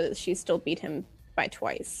still show that she still beat him by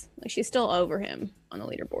twice. She's still over him on the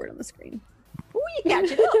leaderboard on the screen. Oh, you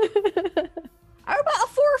catch it up. How about a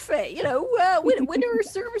forfeit? You know, winner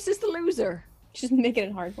services the loser. Just making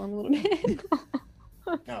it hard for him a little bit.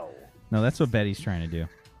 No. No, that's what Betty's trying to do.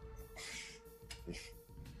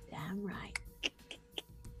 Damn right.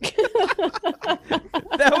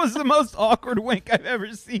 That was the most awkward wink I've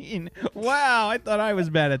ever seen. Wow, I thought I was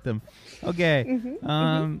bad at them. Okay.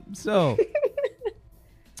 So.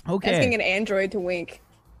 Okay. Asking an android to wink.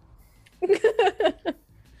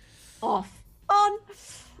 Off. On.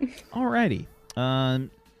 Alrighty.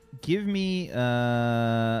 Give me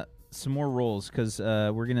some more rolls because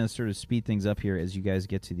we're gonna sort of speed things up here as you guys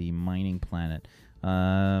get to the mining planet.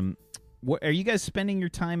 What are you guys spending your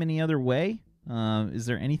time any other way? Is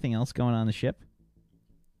there anything else going on the ship?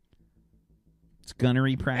 It's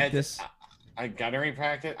gunnery practice. Gunnery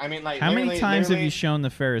practice. I mean, like, how many times have literally- you shown the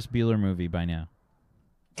Ferris Bueller movie by now?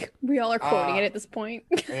 We all are quoting it at this point.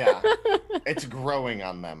 Yeah, it's growing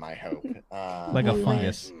on them. I hope. Like a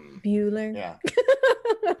fungus. Bueller. Yeah.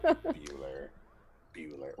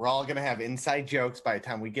 Bueller. We're all gonna have inside jokes by the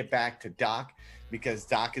time we get back to Doc, because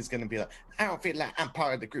Doc is gonna be like, "I don't feel like I'm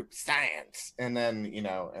part of the group science," and then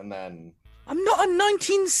I'm not a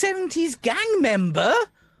 1970s gang member.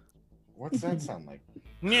 what's that sound like?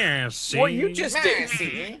 Yeah, see? What you just did.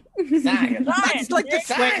 See? Science. That's like the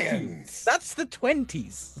Science. That's the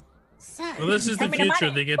 20s. Science. Well, this is the Coming to future.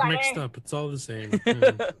 money, They get buddy. mixed up. It's all the same.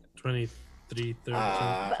 23, 30.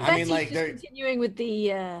 I Betty's mean, like, just they're- continuing with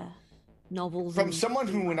the novels. From and- someone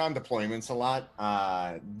who went on deployments a lot,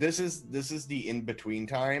 this is the in between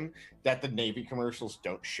time that the Navy commercials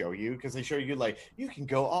don't show you, because they show you like you can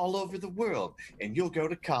go all over the world and you'll go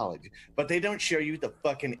to college, but they don't show you the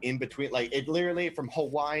fucking in between. Like, it literally from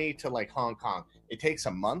Hawaii to like Hong Kong, it takes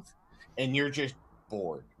a month, and you're just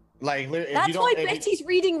bored. Like, if you That's don't, why if you- Betty's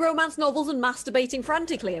reading romance novels and masturbating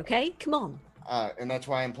frantically. Okay, come on. and that's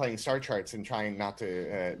why I'm playing star charts and trying not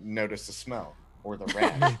to notice the smell or the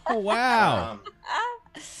rash. Oh wow.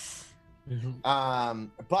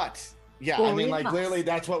 But yeah, I Boring mean, like, enough. literally,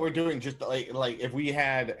 that's what we're doing. Just like if we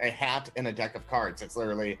had a hat and a deck of cards, it's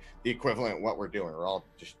literally the equivalent of what we're doing. We're all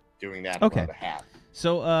just doing that Okay. without a hat.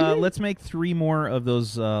 So let's make 3 more of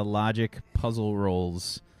those logic puzzle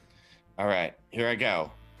rolls. All right, here I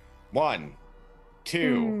go. 1,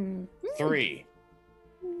 2, 3.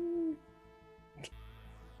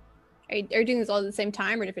 Are you doing this all at the same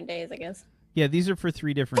time or different days, I guess? Yeah, these are for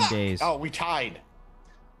 3 different days. Oh, we tied.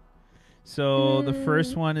 So the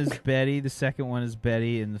first one is Betty, the second one is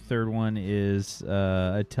Betty, and the third one is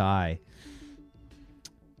a tie.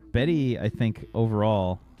 Betty, I think,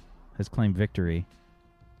 overall, has claimed victory.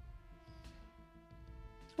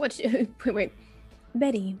 Wait.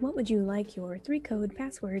 Betty, what would you like your 3-code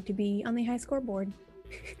password to be on the high scoreboard?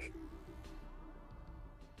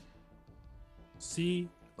 COX.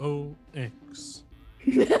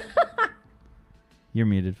 You're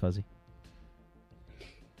muted, Fuzzy.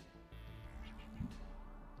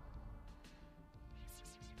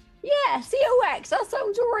 Yeah, COX. That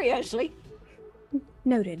sounds alright, actually.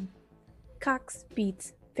 Noted. Cox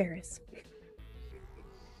beats Ferris.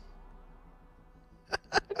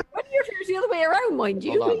 When you're the other way around, mind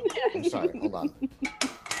you. Hold on. I'm sorry. Hold on.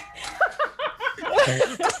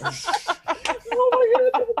 Oh my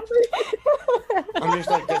god. I'm just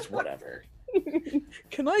like this. Whatever.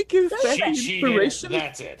 Can I give She Betty cheated. inspiration?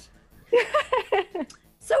 That's it.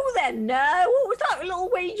 So then, what was that little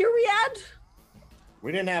wager we had?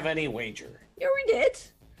 We didn't have any wager. Yeah, we did.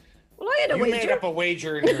 Well, I had a You wager. made up a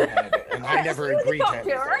wager in your head, and I never I'll see you in agreed the to cockpit,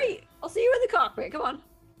 anything. all right? I'll see you in the cockpit. Come on.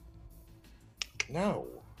 No.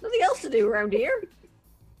 Nothing else to do around here.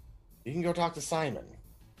 You can go talk to Simon.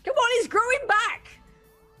 Come on, he's growing back.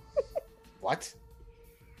 What?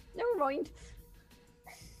 Never mind.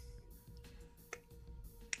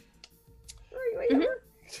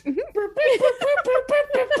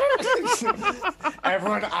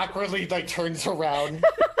 Everyone awkwardly like turns around.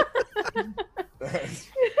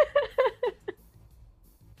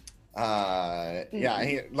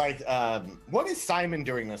 What is Simon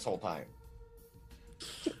doing this whole time?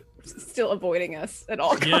 Still avoiding us at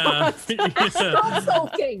all Yeah. costs. Stop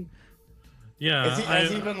sulking. Yeah.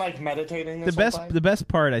 Has he been like meditating this The whole time? best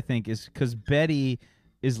part, I think, is because Betty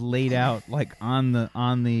is laid out like on the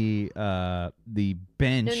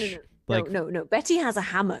bench. No. Betty has a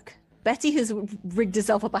hammock. Betty has rigged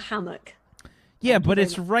herself up a hammock. Yeah, but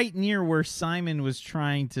it's right near where Simon was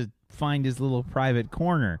trying to find his little private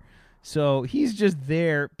corner. So he's just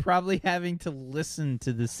there, probably having to listen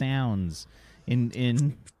to the sounds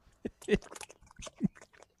in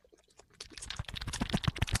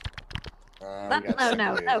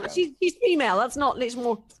No. She's female. That's not. It's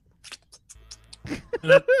more.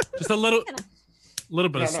 Just a little bit of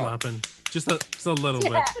No, no. slapping. just a little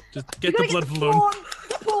Yeah. bit. Just You get the gotta blood flowing.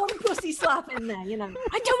 porn pussy slap in there, you know.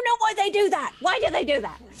 I don't know why they do that. Why do they do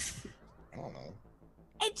that? I don't know.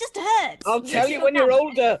 It just hurts. I'll tell you when you're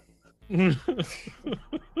older. It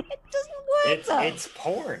doesn't work though. It's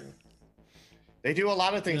porn. They do a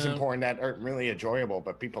lot of things in Yeah. porn that aren't really enjoyable,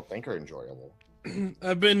 but people think are enjoyable.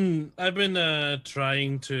 I've been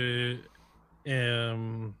trying to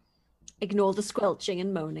Ignore the squelching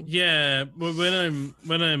and moaning. yeah, but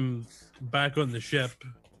when I'm back on the ship,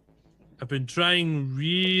 I've been trying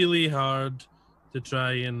really hard to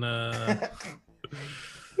try and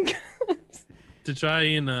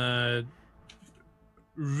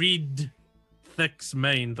read Thick's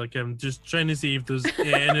mind. Like I'm just trying to see if there's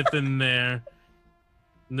anything there.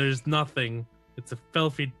 And there's nothing. It's a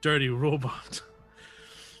filthy, dirty robot.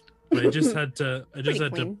 But I just had to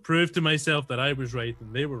clean. prove to myself that I was right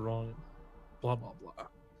and they were wrong. Blah blah blah.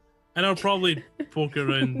 And I'll probably poke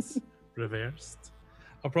around reversed.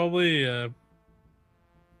 I'll probably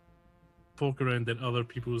poke around in other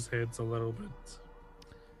people's heads a little bit.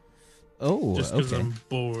 Oh, Just because okay. I'm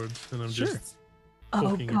bored and I'm Sure. just Oh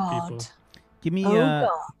poking at God. people. Give me Oh God.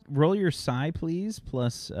 roll your psi, please,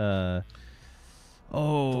 plus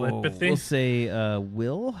Telepathy? we'll say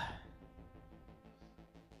will.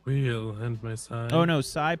 Wheel and my side. Oh no,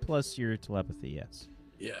 psi plus your telepathy. Yes,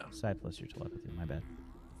 Yeah. psi plus your telepathy. My bad.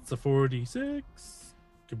 It's a 46.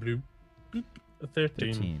 Kabloop. Boop. A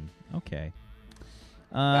 13. 13. Okay.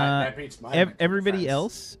 That beats my mental Everybody defense.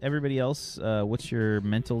 else. Everybody else. What's your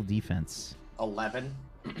mental defense? 11.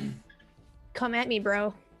 Come at me,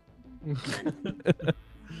 bro. You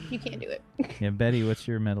can't do it. Yeah, Betty. What's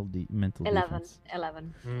your mental 11. defense?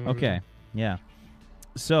 11. Okay. Yeah.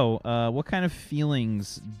 So, what kind of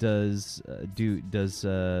feelings does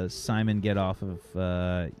Simon get off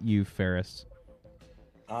of you, Ferris?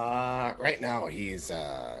 Right now he's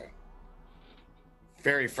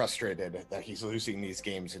very frustrated that he's losing these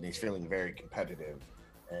games and he's feeling very competitive,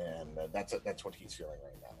 and that's what he's feeling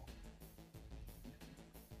right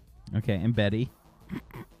now. Okay, and Betty.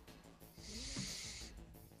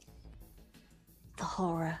 The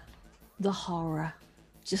horror. The horror.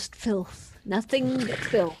 Just filth. Nothing but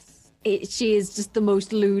filth. She is just the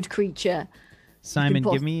most lewd creature. Simon,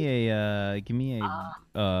 boss- give me a give me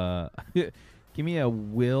a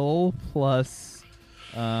will plus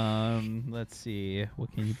let's see,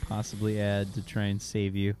 what can you possibly add to try and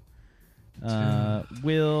save you?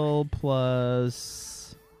 Will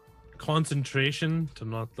plus Concentration to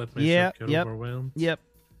not let myself Yeah, get yep. overwhelmed. Yep.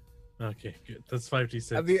 Okay, good. That's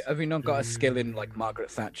 5d6. Have you not got a skill in like Margaret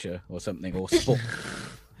Thatcher or something or sport?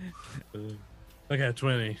 Okay,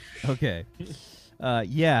 20. Okay.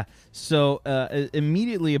 Yeah. So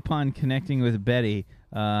immediately upon connecting with Betty,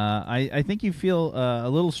 I think you feel a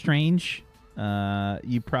little strange.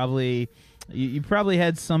 You probably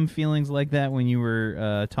had some feelings like that when you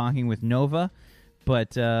were talking with Nova,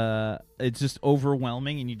 but it's just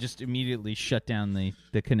overwhelming, and you just immediately shut down the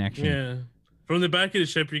connection. Yeah. From the back of the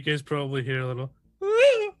ship, you guys probably hear a little.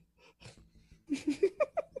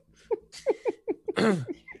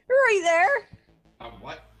 Right there.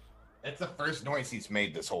 What? That's the first noise he's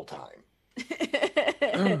made this whole time.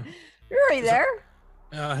 Right there.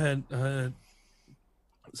 I had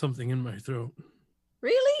something in my throat.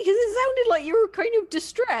 Really? Because it sounded like you were kind of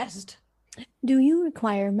distressed. Do you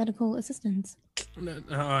require medical assistance? No,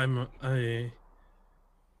 I'm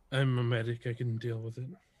a medic. I can deal with it.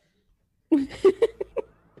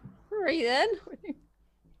 Right then.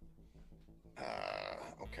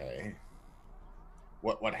 Okay.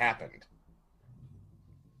 What happened?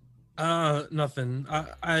 Nothing.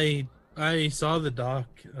 I saw the doc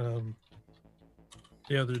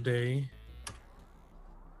the other day.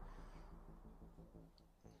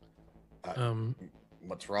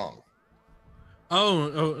 What's wrong?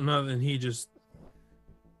 Oh, nothing. He just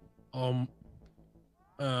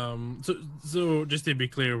so just to be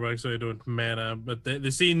clear, right, so I don't meta, but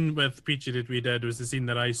the scene with Peachy that we did was the scene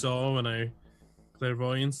that I saw when I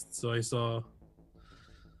clairvoyanced, so I saw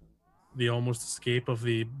the almost escape of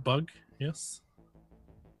the bug. Yes.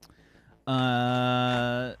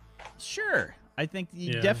 Sure. I think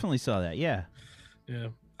you Yeah. definitely saw that. Yeah. Yeah.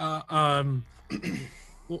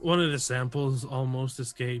 One of the samples almost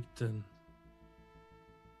escaped, and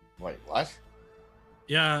Wait, what?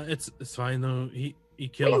 yeah, it's fine though. He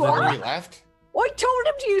killed Wait, it. what? We left? I told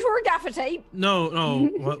him to use more gaffer tape. No.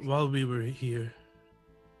 While we were here.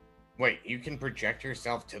 Wait, you can project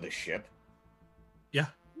yourself to the ship? Yeah.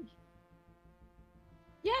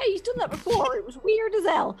 Yeah, he's done that before. It was weird as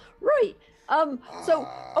hell. Right. So,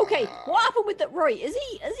 okay, what happened with that? Right, is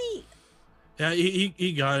he? Yeah,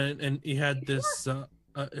 he got it, and he had this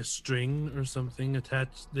a string or something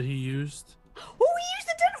attached that he used. Oh, he used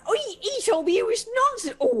the he told me it was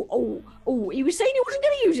nonsense. Oh, he was saying he wasn't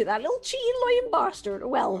going to use it, that little cheating, lying bastard.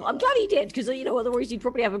 Well, I'm glad he did, because, otherwise he'd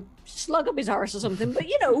probably have a slug up his arse or something, but,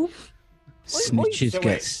 Snitches So get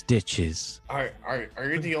wait. stitches. Are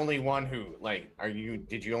you the only one who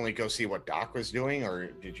did you only go see what Doc was doing, or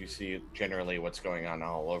did you see generally what's going on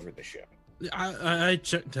all over the ship? I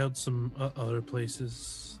checked out some other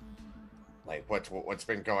places. Like what's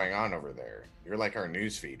been going on over there? You're like our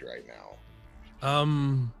news feed right now.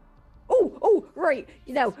 Right.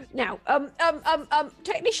 Now,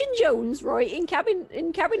 Technician Jones, right, in cabin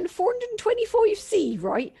 425C,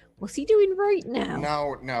 right? What's he doing right now?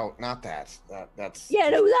 No, not that. That's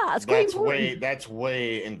That's quite important. that's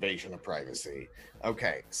way invasion of privacy.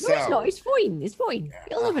 Okay, so No, it's not. It's fine. It's fine.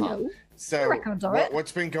 You'll never know. So records are it.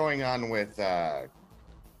 what's been going on with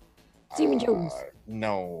Seaman Jones.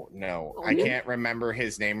 No, Oh, I no? can't remember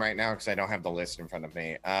his name right now because I don't have the list in front of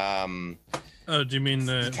me. Oh, do you mean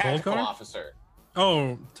Tactical Volgar? officer.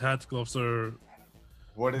 Oh, tactical officer.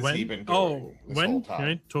 What has he been doing? Oh, this whole when? time?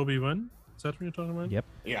 Right? Toby when? Is that what you're talking about? Yep.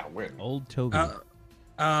 Yeah, when? Old Toby.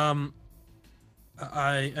 I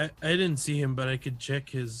didn't see him, but I could check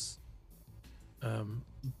his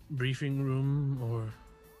briefing room, or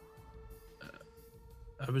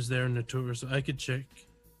I was there in the tour, so I could check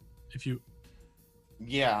if you.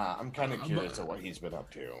 Yeah, I'm kind of curious at what he's been up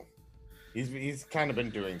to. He's kind of been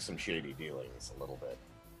doing some shady dealings a little bit.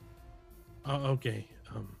 Okay.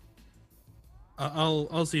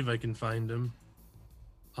 I'll see if I can find him.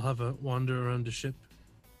 I'll have a wander around the ship.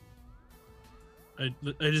 I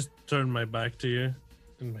just turned my back to you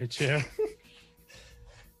in my chair.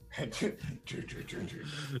 And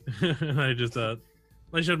I just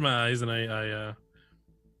I shut my eyes and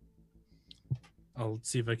I'll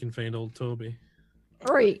see if I can find old Toby.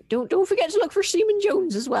 All right. Don't forget to look for Seaman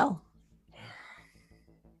Jones as well.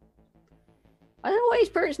 I don't know why his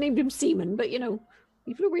parents named him Seaman, but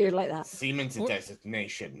people are weird like that. Seaman's a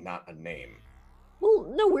designation, not a name.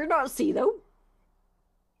 Well, no, we're not at sea though.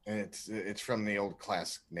 It's from the old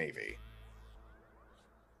classic Navy.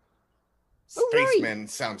 Oh, right. Spaceman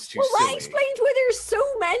sounds too Well, that silly. explains why there's so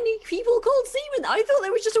many people called seamen. I thought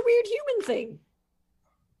that was just a weird human thing.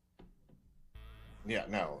 Yeah,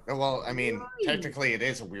 no. Well, I mean, Right. technically, it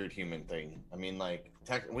is a weird human thing. I mean, like,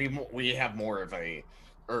 we have more of a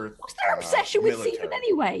Earth. What's their obsession with military. seamen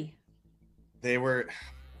anyway? They were.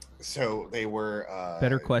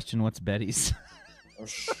 Better question. What's Betty's?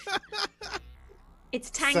 It's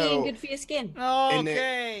tangy and So- good for your skin.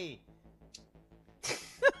 Okay.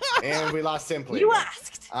 And we lost Simply. You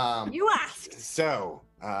asked. Um, You asked. So,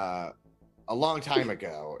 a long time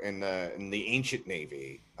ago in the ancient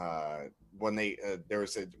Navy, when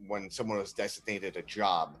when someone was designated a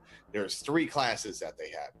job, there's 3 classes that they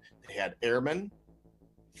had. They had airmen,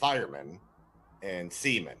 firemen, and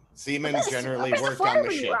seamen. Seamen generally Where's the worked on the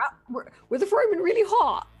firemen ship. Were the firemen really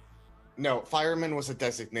hot? No, fireman was a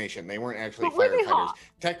designation. They weren't actually But really firefighters. hot.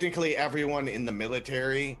 Technically, everyone in the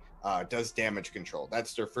military does damage control.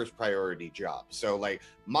 That's their first priority job. So, like,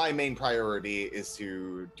 my main priority is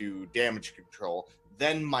to do damage control,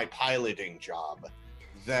 then my piloting job,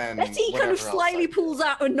 then Betty kind whatever of else slyly I- pulls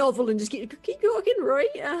out a novel and just keep talking, right?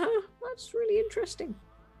 That's really interesting.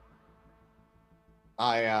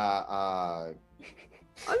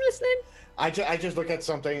 I'm listening. I just look at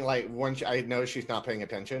something like when I know she's not paying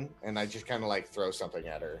attention, and I just kind of like throw something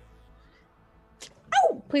at her.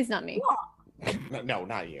 Oh, Please, not me. No,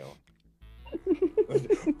 not you.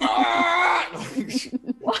 Ah!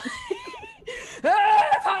 what?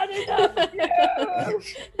 I've had enough. No.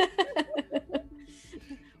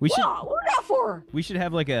 We should What? What was that for? we should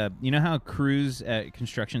have like a how crews at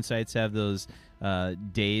construction sites have those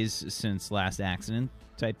days since last accident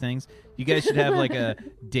type things. You guys should have like a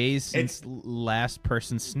days since last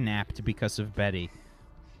person snapped because of Betty.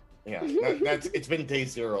 Yeah, it's been day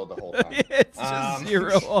 0 the whole time. It's just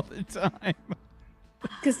 0 all the time.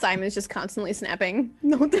 Because Simon's just constantly snapping.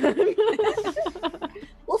 No time.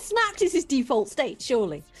 Well, snapped is his default state,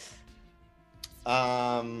 surely.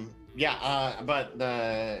 But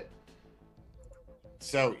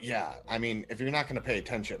so yeah, I mean, if you're not going to pay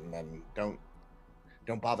attention, then don't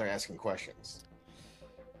bother asking questions.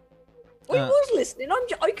 I was listening.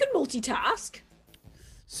 I can multitask.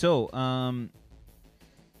 So,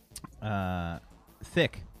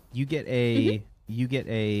 Thick, you get a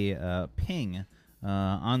ping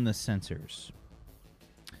on the sensors.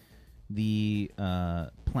 The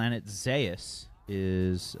planet Zeus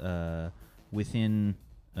is within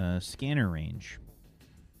scanner range.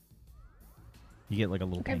 You get like a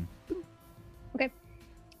little Okay. ping. Okay.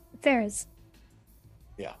 Ferris,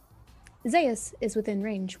 Zeus is within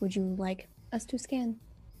range. Would you like us to scan?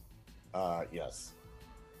 Yes,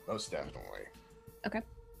 most definitely.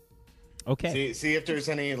 Okay. See if there's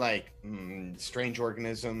any like strange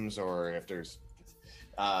organisms, or if there's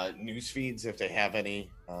news feeds, if they have any.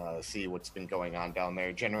 See what's been going on down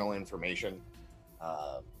there. General information.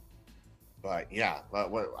 But yeah,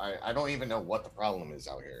 I don't even know what the problem is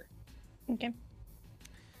out here. Okay.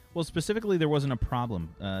 Well, specifically, there wasn't a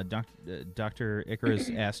problem. Dr. Icarus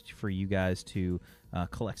asked for you guys to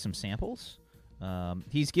collect some samples.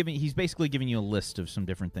 He's basically giving you a list of some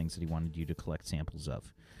different things that he wanted you to collect samples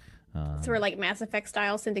of. So we're like Mass Effect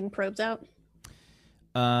style, sending probes out.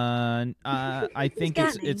 I think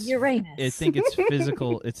it's Uranus. I think it's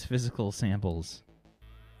physical. It's physical samples.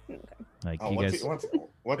 Okay. Like Oh, you what's guys.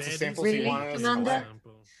 what's the Baddies? samples Really, you want us to Commander? collect?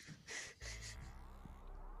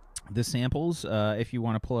 The samples, if you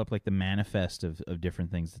want to pull up like the manifest of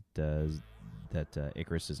different things that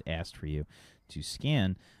Icarus has asked for you to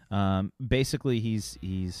scan, basically he's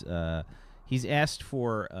asked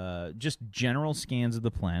for just general scans of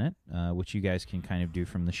the planet, which you guys can kind of do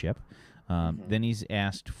from the ship. Then he's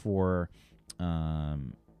asked for,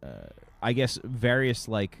 I guess, various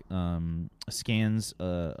like scans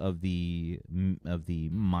of the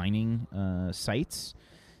mining sites.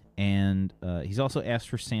 And he's also asked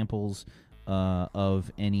for samples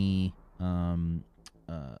of any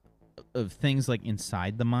of things like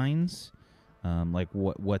inside the mines, like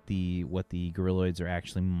what the gorilloids are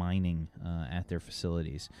actually mining at their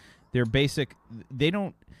facilities. They're basic. They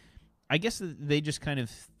don't. I guess they just kind of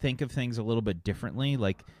think of things a little bit differently.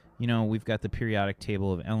 Like, you know, we've got the periodic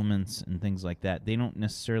table of elements and things like that. They don't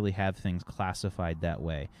necessarily have things classified that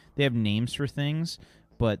way. They have names for things,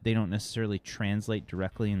 but they don't necessarily translate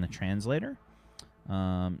directly in the translator.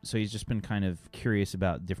 So he's just been kind of curious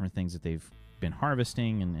about different things that they've been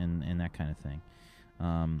harvesting and that kind of thing.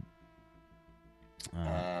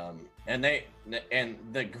 And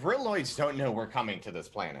the gorilloids don't know we're coming to this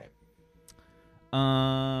planet.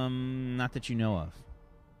 Not that you know of.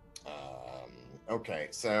 Okay,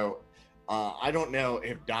 so I don't know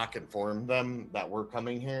if Doc informed them that we're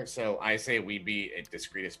coming here, so I say we be as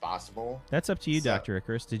discreet as possible. That's up to you, So- Dr.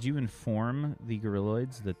 Icarus. Did you inform the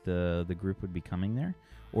gorilloids that the group would be coming there?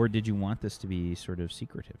 Or did you want this to be sort of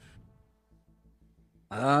secretive?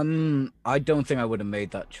 I don't think I would have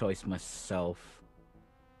made that choice myself.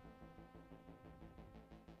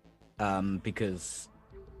 Because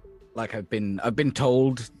like I've been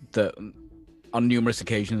told that on numerous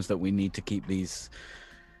occasions that we need to keep these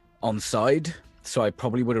on side, so I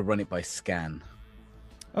probably would have run it by scan.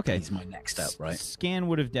 Okay. He's my next step, right? Scan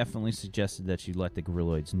would have definitely suggested that you let the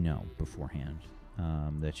gorilloids know beforehand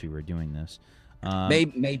that you were doing this.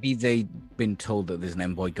 Maybe they've been told that there's an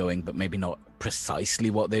envoy going, but maybe not precisely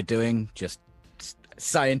what they're doing, just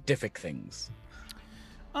scientific things.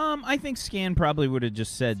 I think Scan probably would have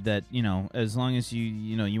just said that, you know, as long as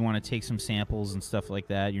you want to take some samples and stuff like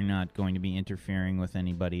that, you're not going to be interfering with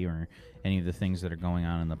anybody or any of the things that are going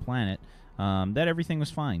on the planet, that everything was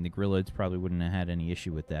fine. The gorilloids probably wouldn't have had any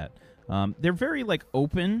issue with that. They're very, like,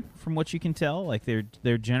 open from what you can tell. Like,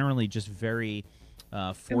 they're generally just very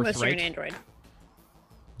Unless you're an forthright. android.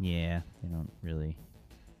 Yeah, they don't really.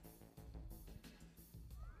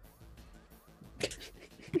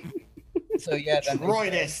 So yeah,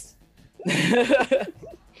 Droidist.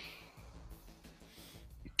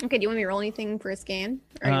 Okay, do you want me to roll anything for a scan?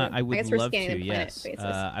 Or you want- I would guess we're love scanning to, the planet yes. basis.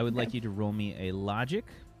 I would Okay. like you to roll me a logic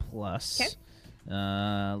plus. Okay.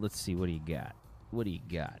 Let's see, what do you got? What do you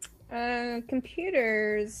got?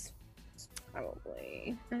 Computers,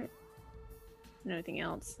 probably. Anything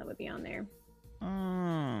else that would be on there?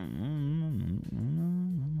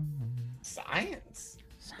 Science.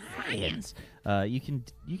 Science. You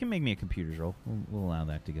can make me a computers roll. We'll allow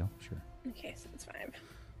that to go. Sure. Okay, so that's 5.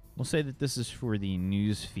 We'll say that this is for the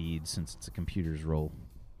news feed since it's a computers roll.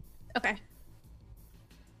 Okay.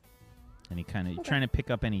 Any kind of Okay. trying to pick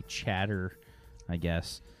up any chatter, I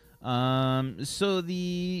guess. So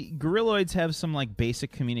the gorilloids have some like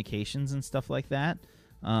basic communications and stuff like that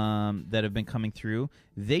that have been coming through.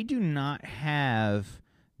 They do not have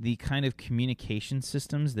the kind of communication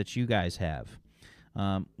systems that you guys have.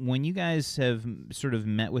 When you guys have sort of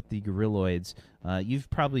met with the gorilloids, you've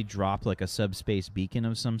probably dropped like a subspace beacon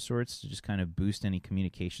of some sorts to just kind of boost any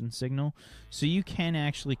communication signal. So you can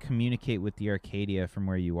actually communicate with the Arcadia from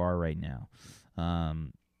where you are right now.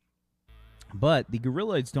 But the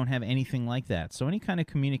gorilloids don't have anything like that. So any kind of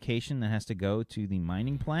communication that has to go to the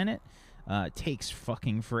mining planet takes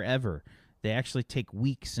fucking forever. They actually take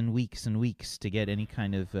weeks and weeks and weeks to get any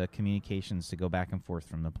kind of communications to go back and forth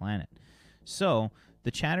from the planet. So the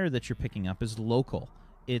chatter that you're picking up is local.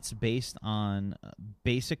 it's based on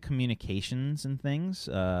basic communications and things,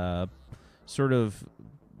 sort of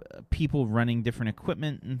people running different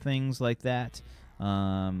equipment and things like that.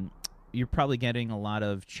 You're probably getting a lot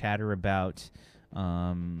of chatter about,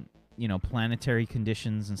 planetary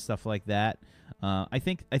conditions and stuff like that. I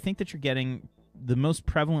think that you're getting the most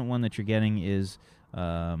prevalent one that you're getting is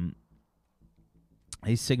a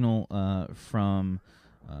signal from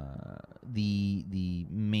the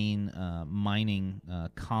main mining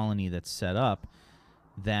colony that's set up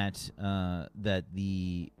that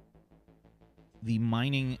the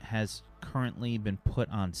mining has currently been put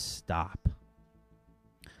on stop.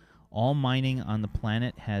 All mining on the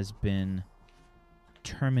planet has been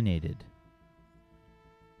terminated.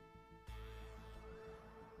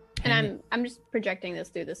 And I'm just projecting this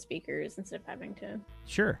through the speakers instead of having to.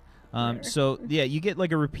 Sure. So yeah, you get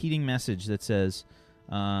like a repeating message that says,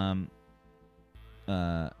 in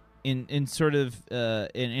sort of, and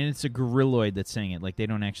it's a gorilloid that's saying it. Like they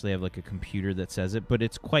don't actually have like a computer that says it, but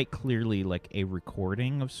it's quite clearly like a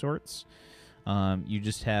recording of sorts. You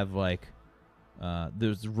just have like,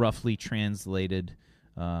 there's roughly translated,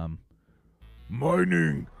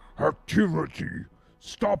 mining activity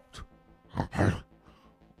stopped.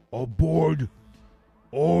 Aboard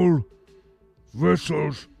all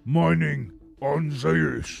vessels mining on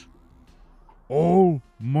Zeus. All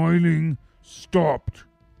mining stopped.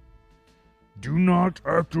 Do not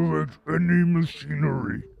activate any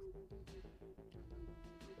machinery.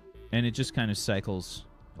 And it just kind of cycles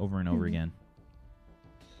over and over again.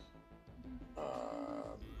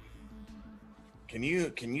 Can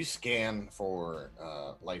you scan for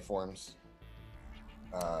life forms?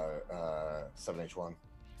 7H1.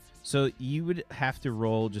 So you would have to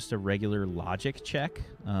roll just a regular logic check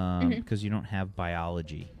because you don't have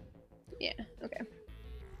biology. Yeah. Okay.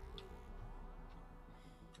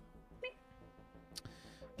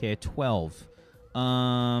 Okay, a 12.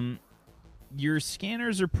 Your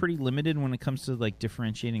scanners are pretty limited when it comes to like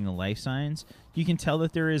differentiating the life signs. You can tell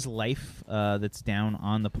that there is life that's down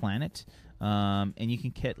on the planet, and you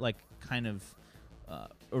can get like kind of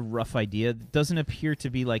a rough idea. It doesn't appear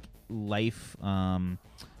to be like life on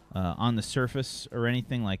the surface or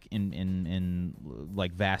anything like in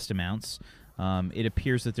like vast amounts. It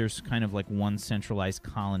appears that there's kind of like one centralized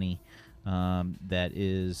colony that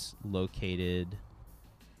is located.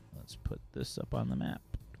 Let's put this up on the map.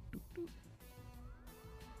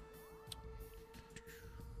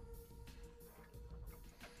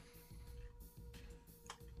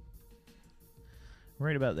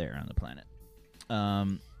 Right about there on the planet.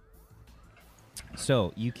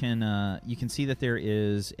 So you can see that there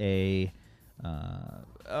is a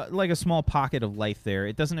like a small pocket of life there.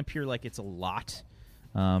 It doesn't appear like it's a lot,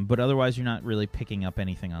 but otherwise you're not really picking up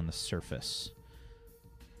anything on the surface.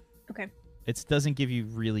 Okay. It doesn't give you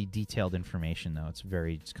really detailed information though.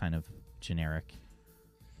 It's kind of generic.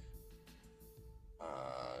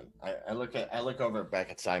 I look over back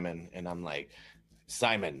at Simon and I'm like,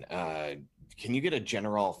 Simon, can you get a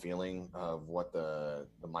general feeling of what the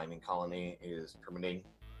mining colony is permitting?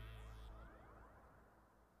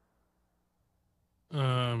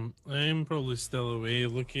 I'm probably still away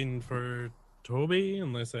looking for Toby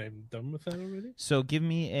unless I'm done with that already. So give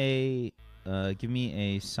me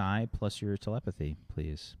a psi plus your telepathy,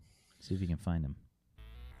 please. See if you can find him.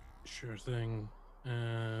 Sure thing.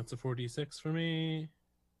 It's a 46 for me.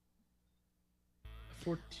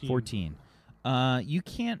 14. You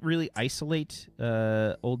can't really isolate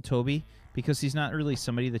old Toby because he's not really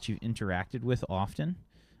somebody that you've interacted with often.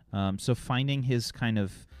 So finding his kind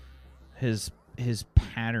of his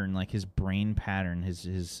pattern, like his brain pattern,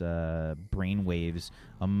 his brain waves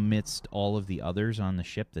amidst all of the others on the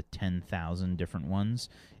ship, the 10,000 different ones,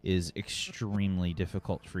 is extremely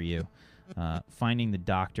difficult for you. Finding the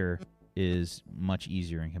doctor is much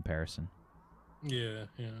easier in comparison. Yeah.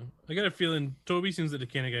 I got a feeling Toby seems like the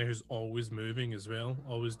kind of guy who's always moving as well,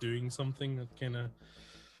 always doing something. That kind of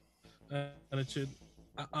attitude.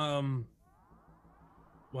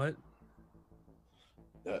 What?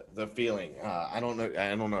 The feeling. I don't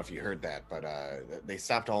know if you heard that, but they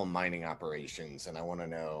stopped all mining operations, and I want to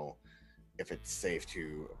know if it's safe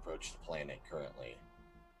to approach the planet currently.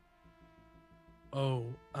 Oh.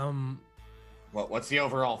 What's the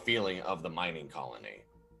overall feeling of the mining colony?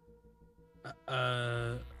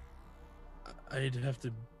 I'd have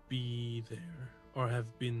to be there or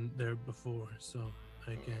have been there before, so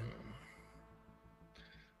I can't.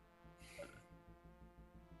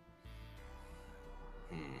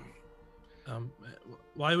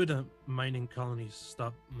 Why would a mining colony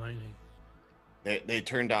stop mining? They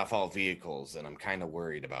turned off all vehicles, and I'm kind of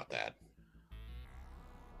worried about that.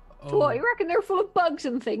 So what, you reckon they're full of bugs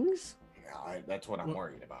and things? Yeah, that's what I'm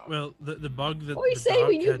worried about. Well, the bug that. What do you the say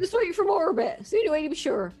we dog nuke had- the site from orbit? It's the only way to be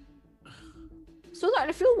sure. Saw that in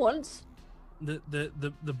a film once.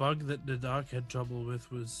 The bug that the dog had trouble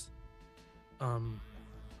with was,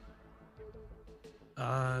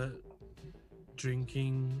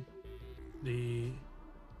 drinking the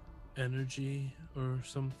energy or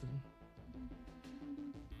something.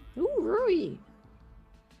 Ooh, right.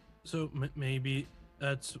 So maybe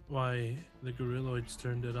that's why the gorilloids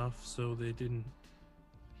turned it off, so they didn't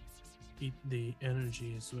eat the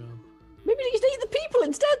energy as well. Maybe they just eat the people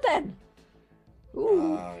instead then.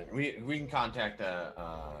 Ooh. We can contact the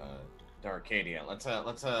Arcadia. Let's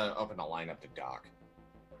open the line up to Doc.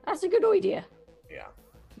 That's a good idea. Yeah.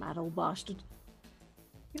 Mad old bastard.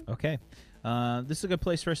 Okay. This is a good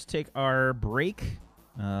place for us to take our break.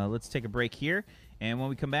 Let's take a break here. And when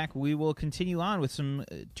we come back, we will continue on with some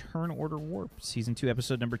Turn Order Warp, Season 2,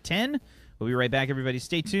 Episode number 10. We'll be right back, everybody.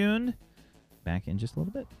 Stay tuned. Back in just a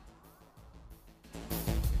little bit.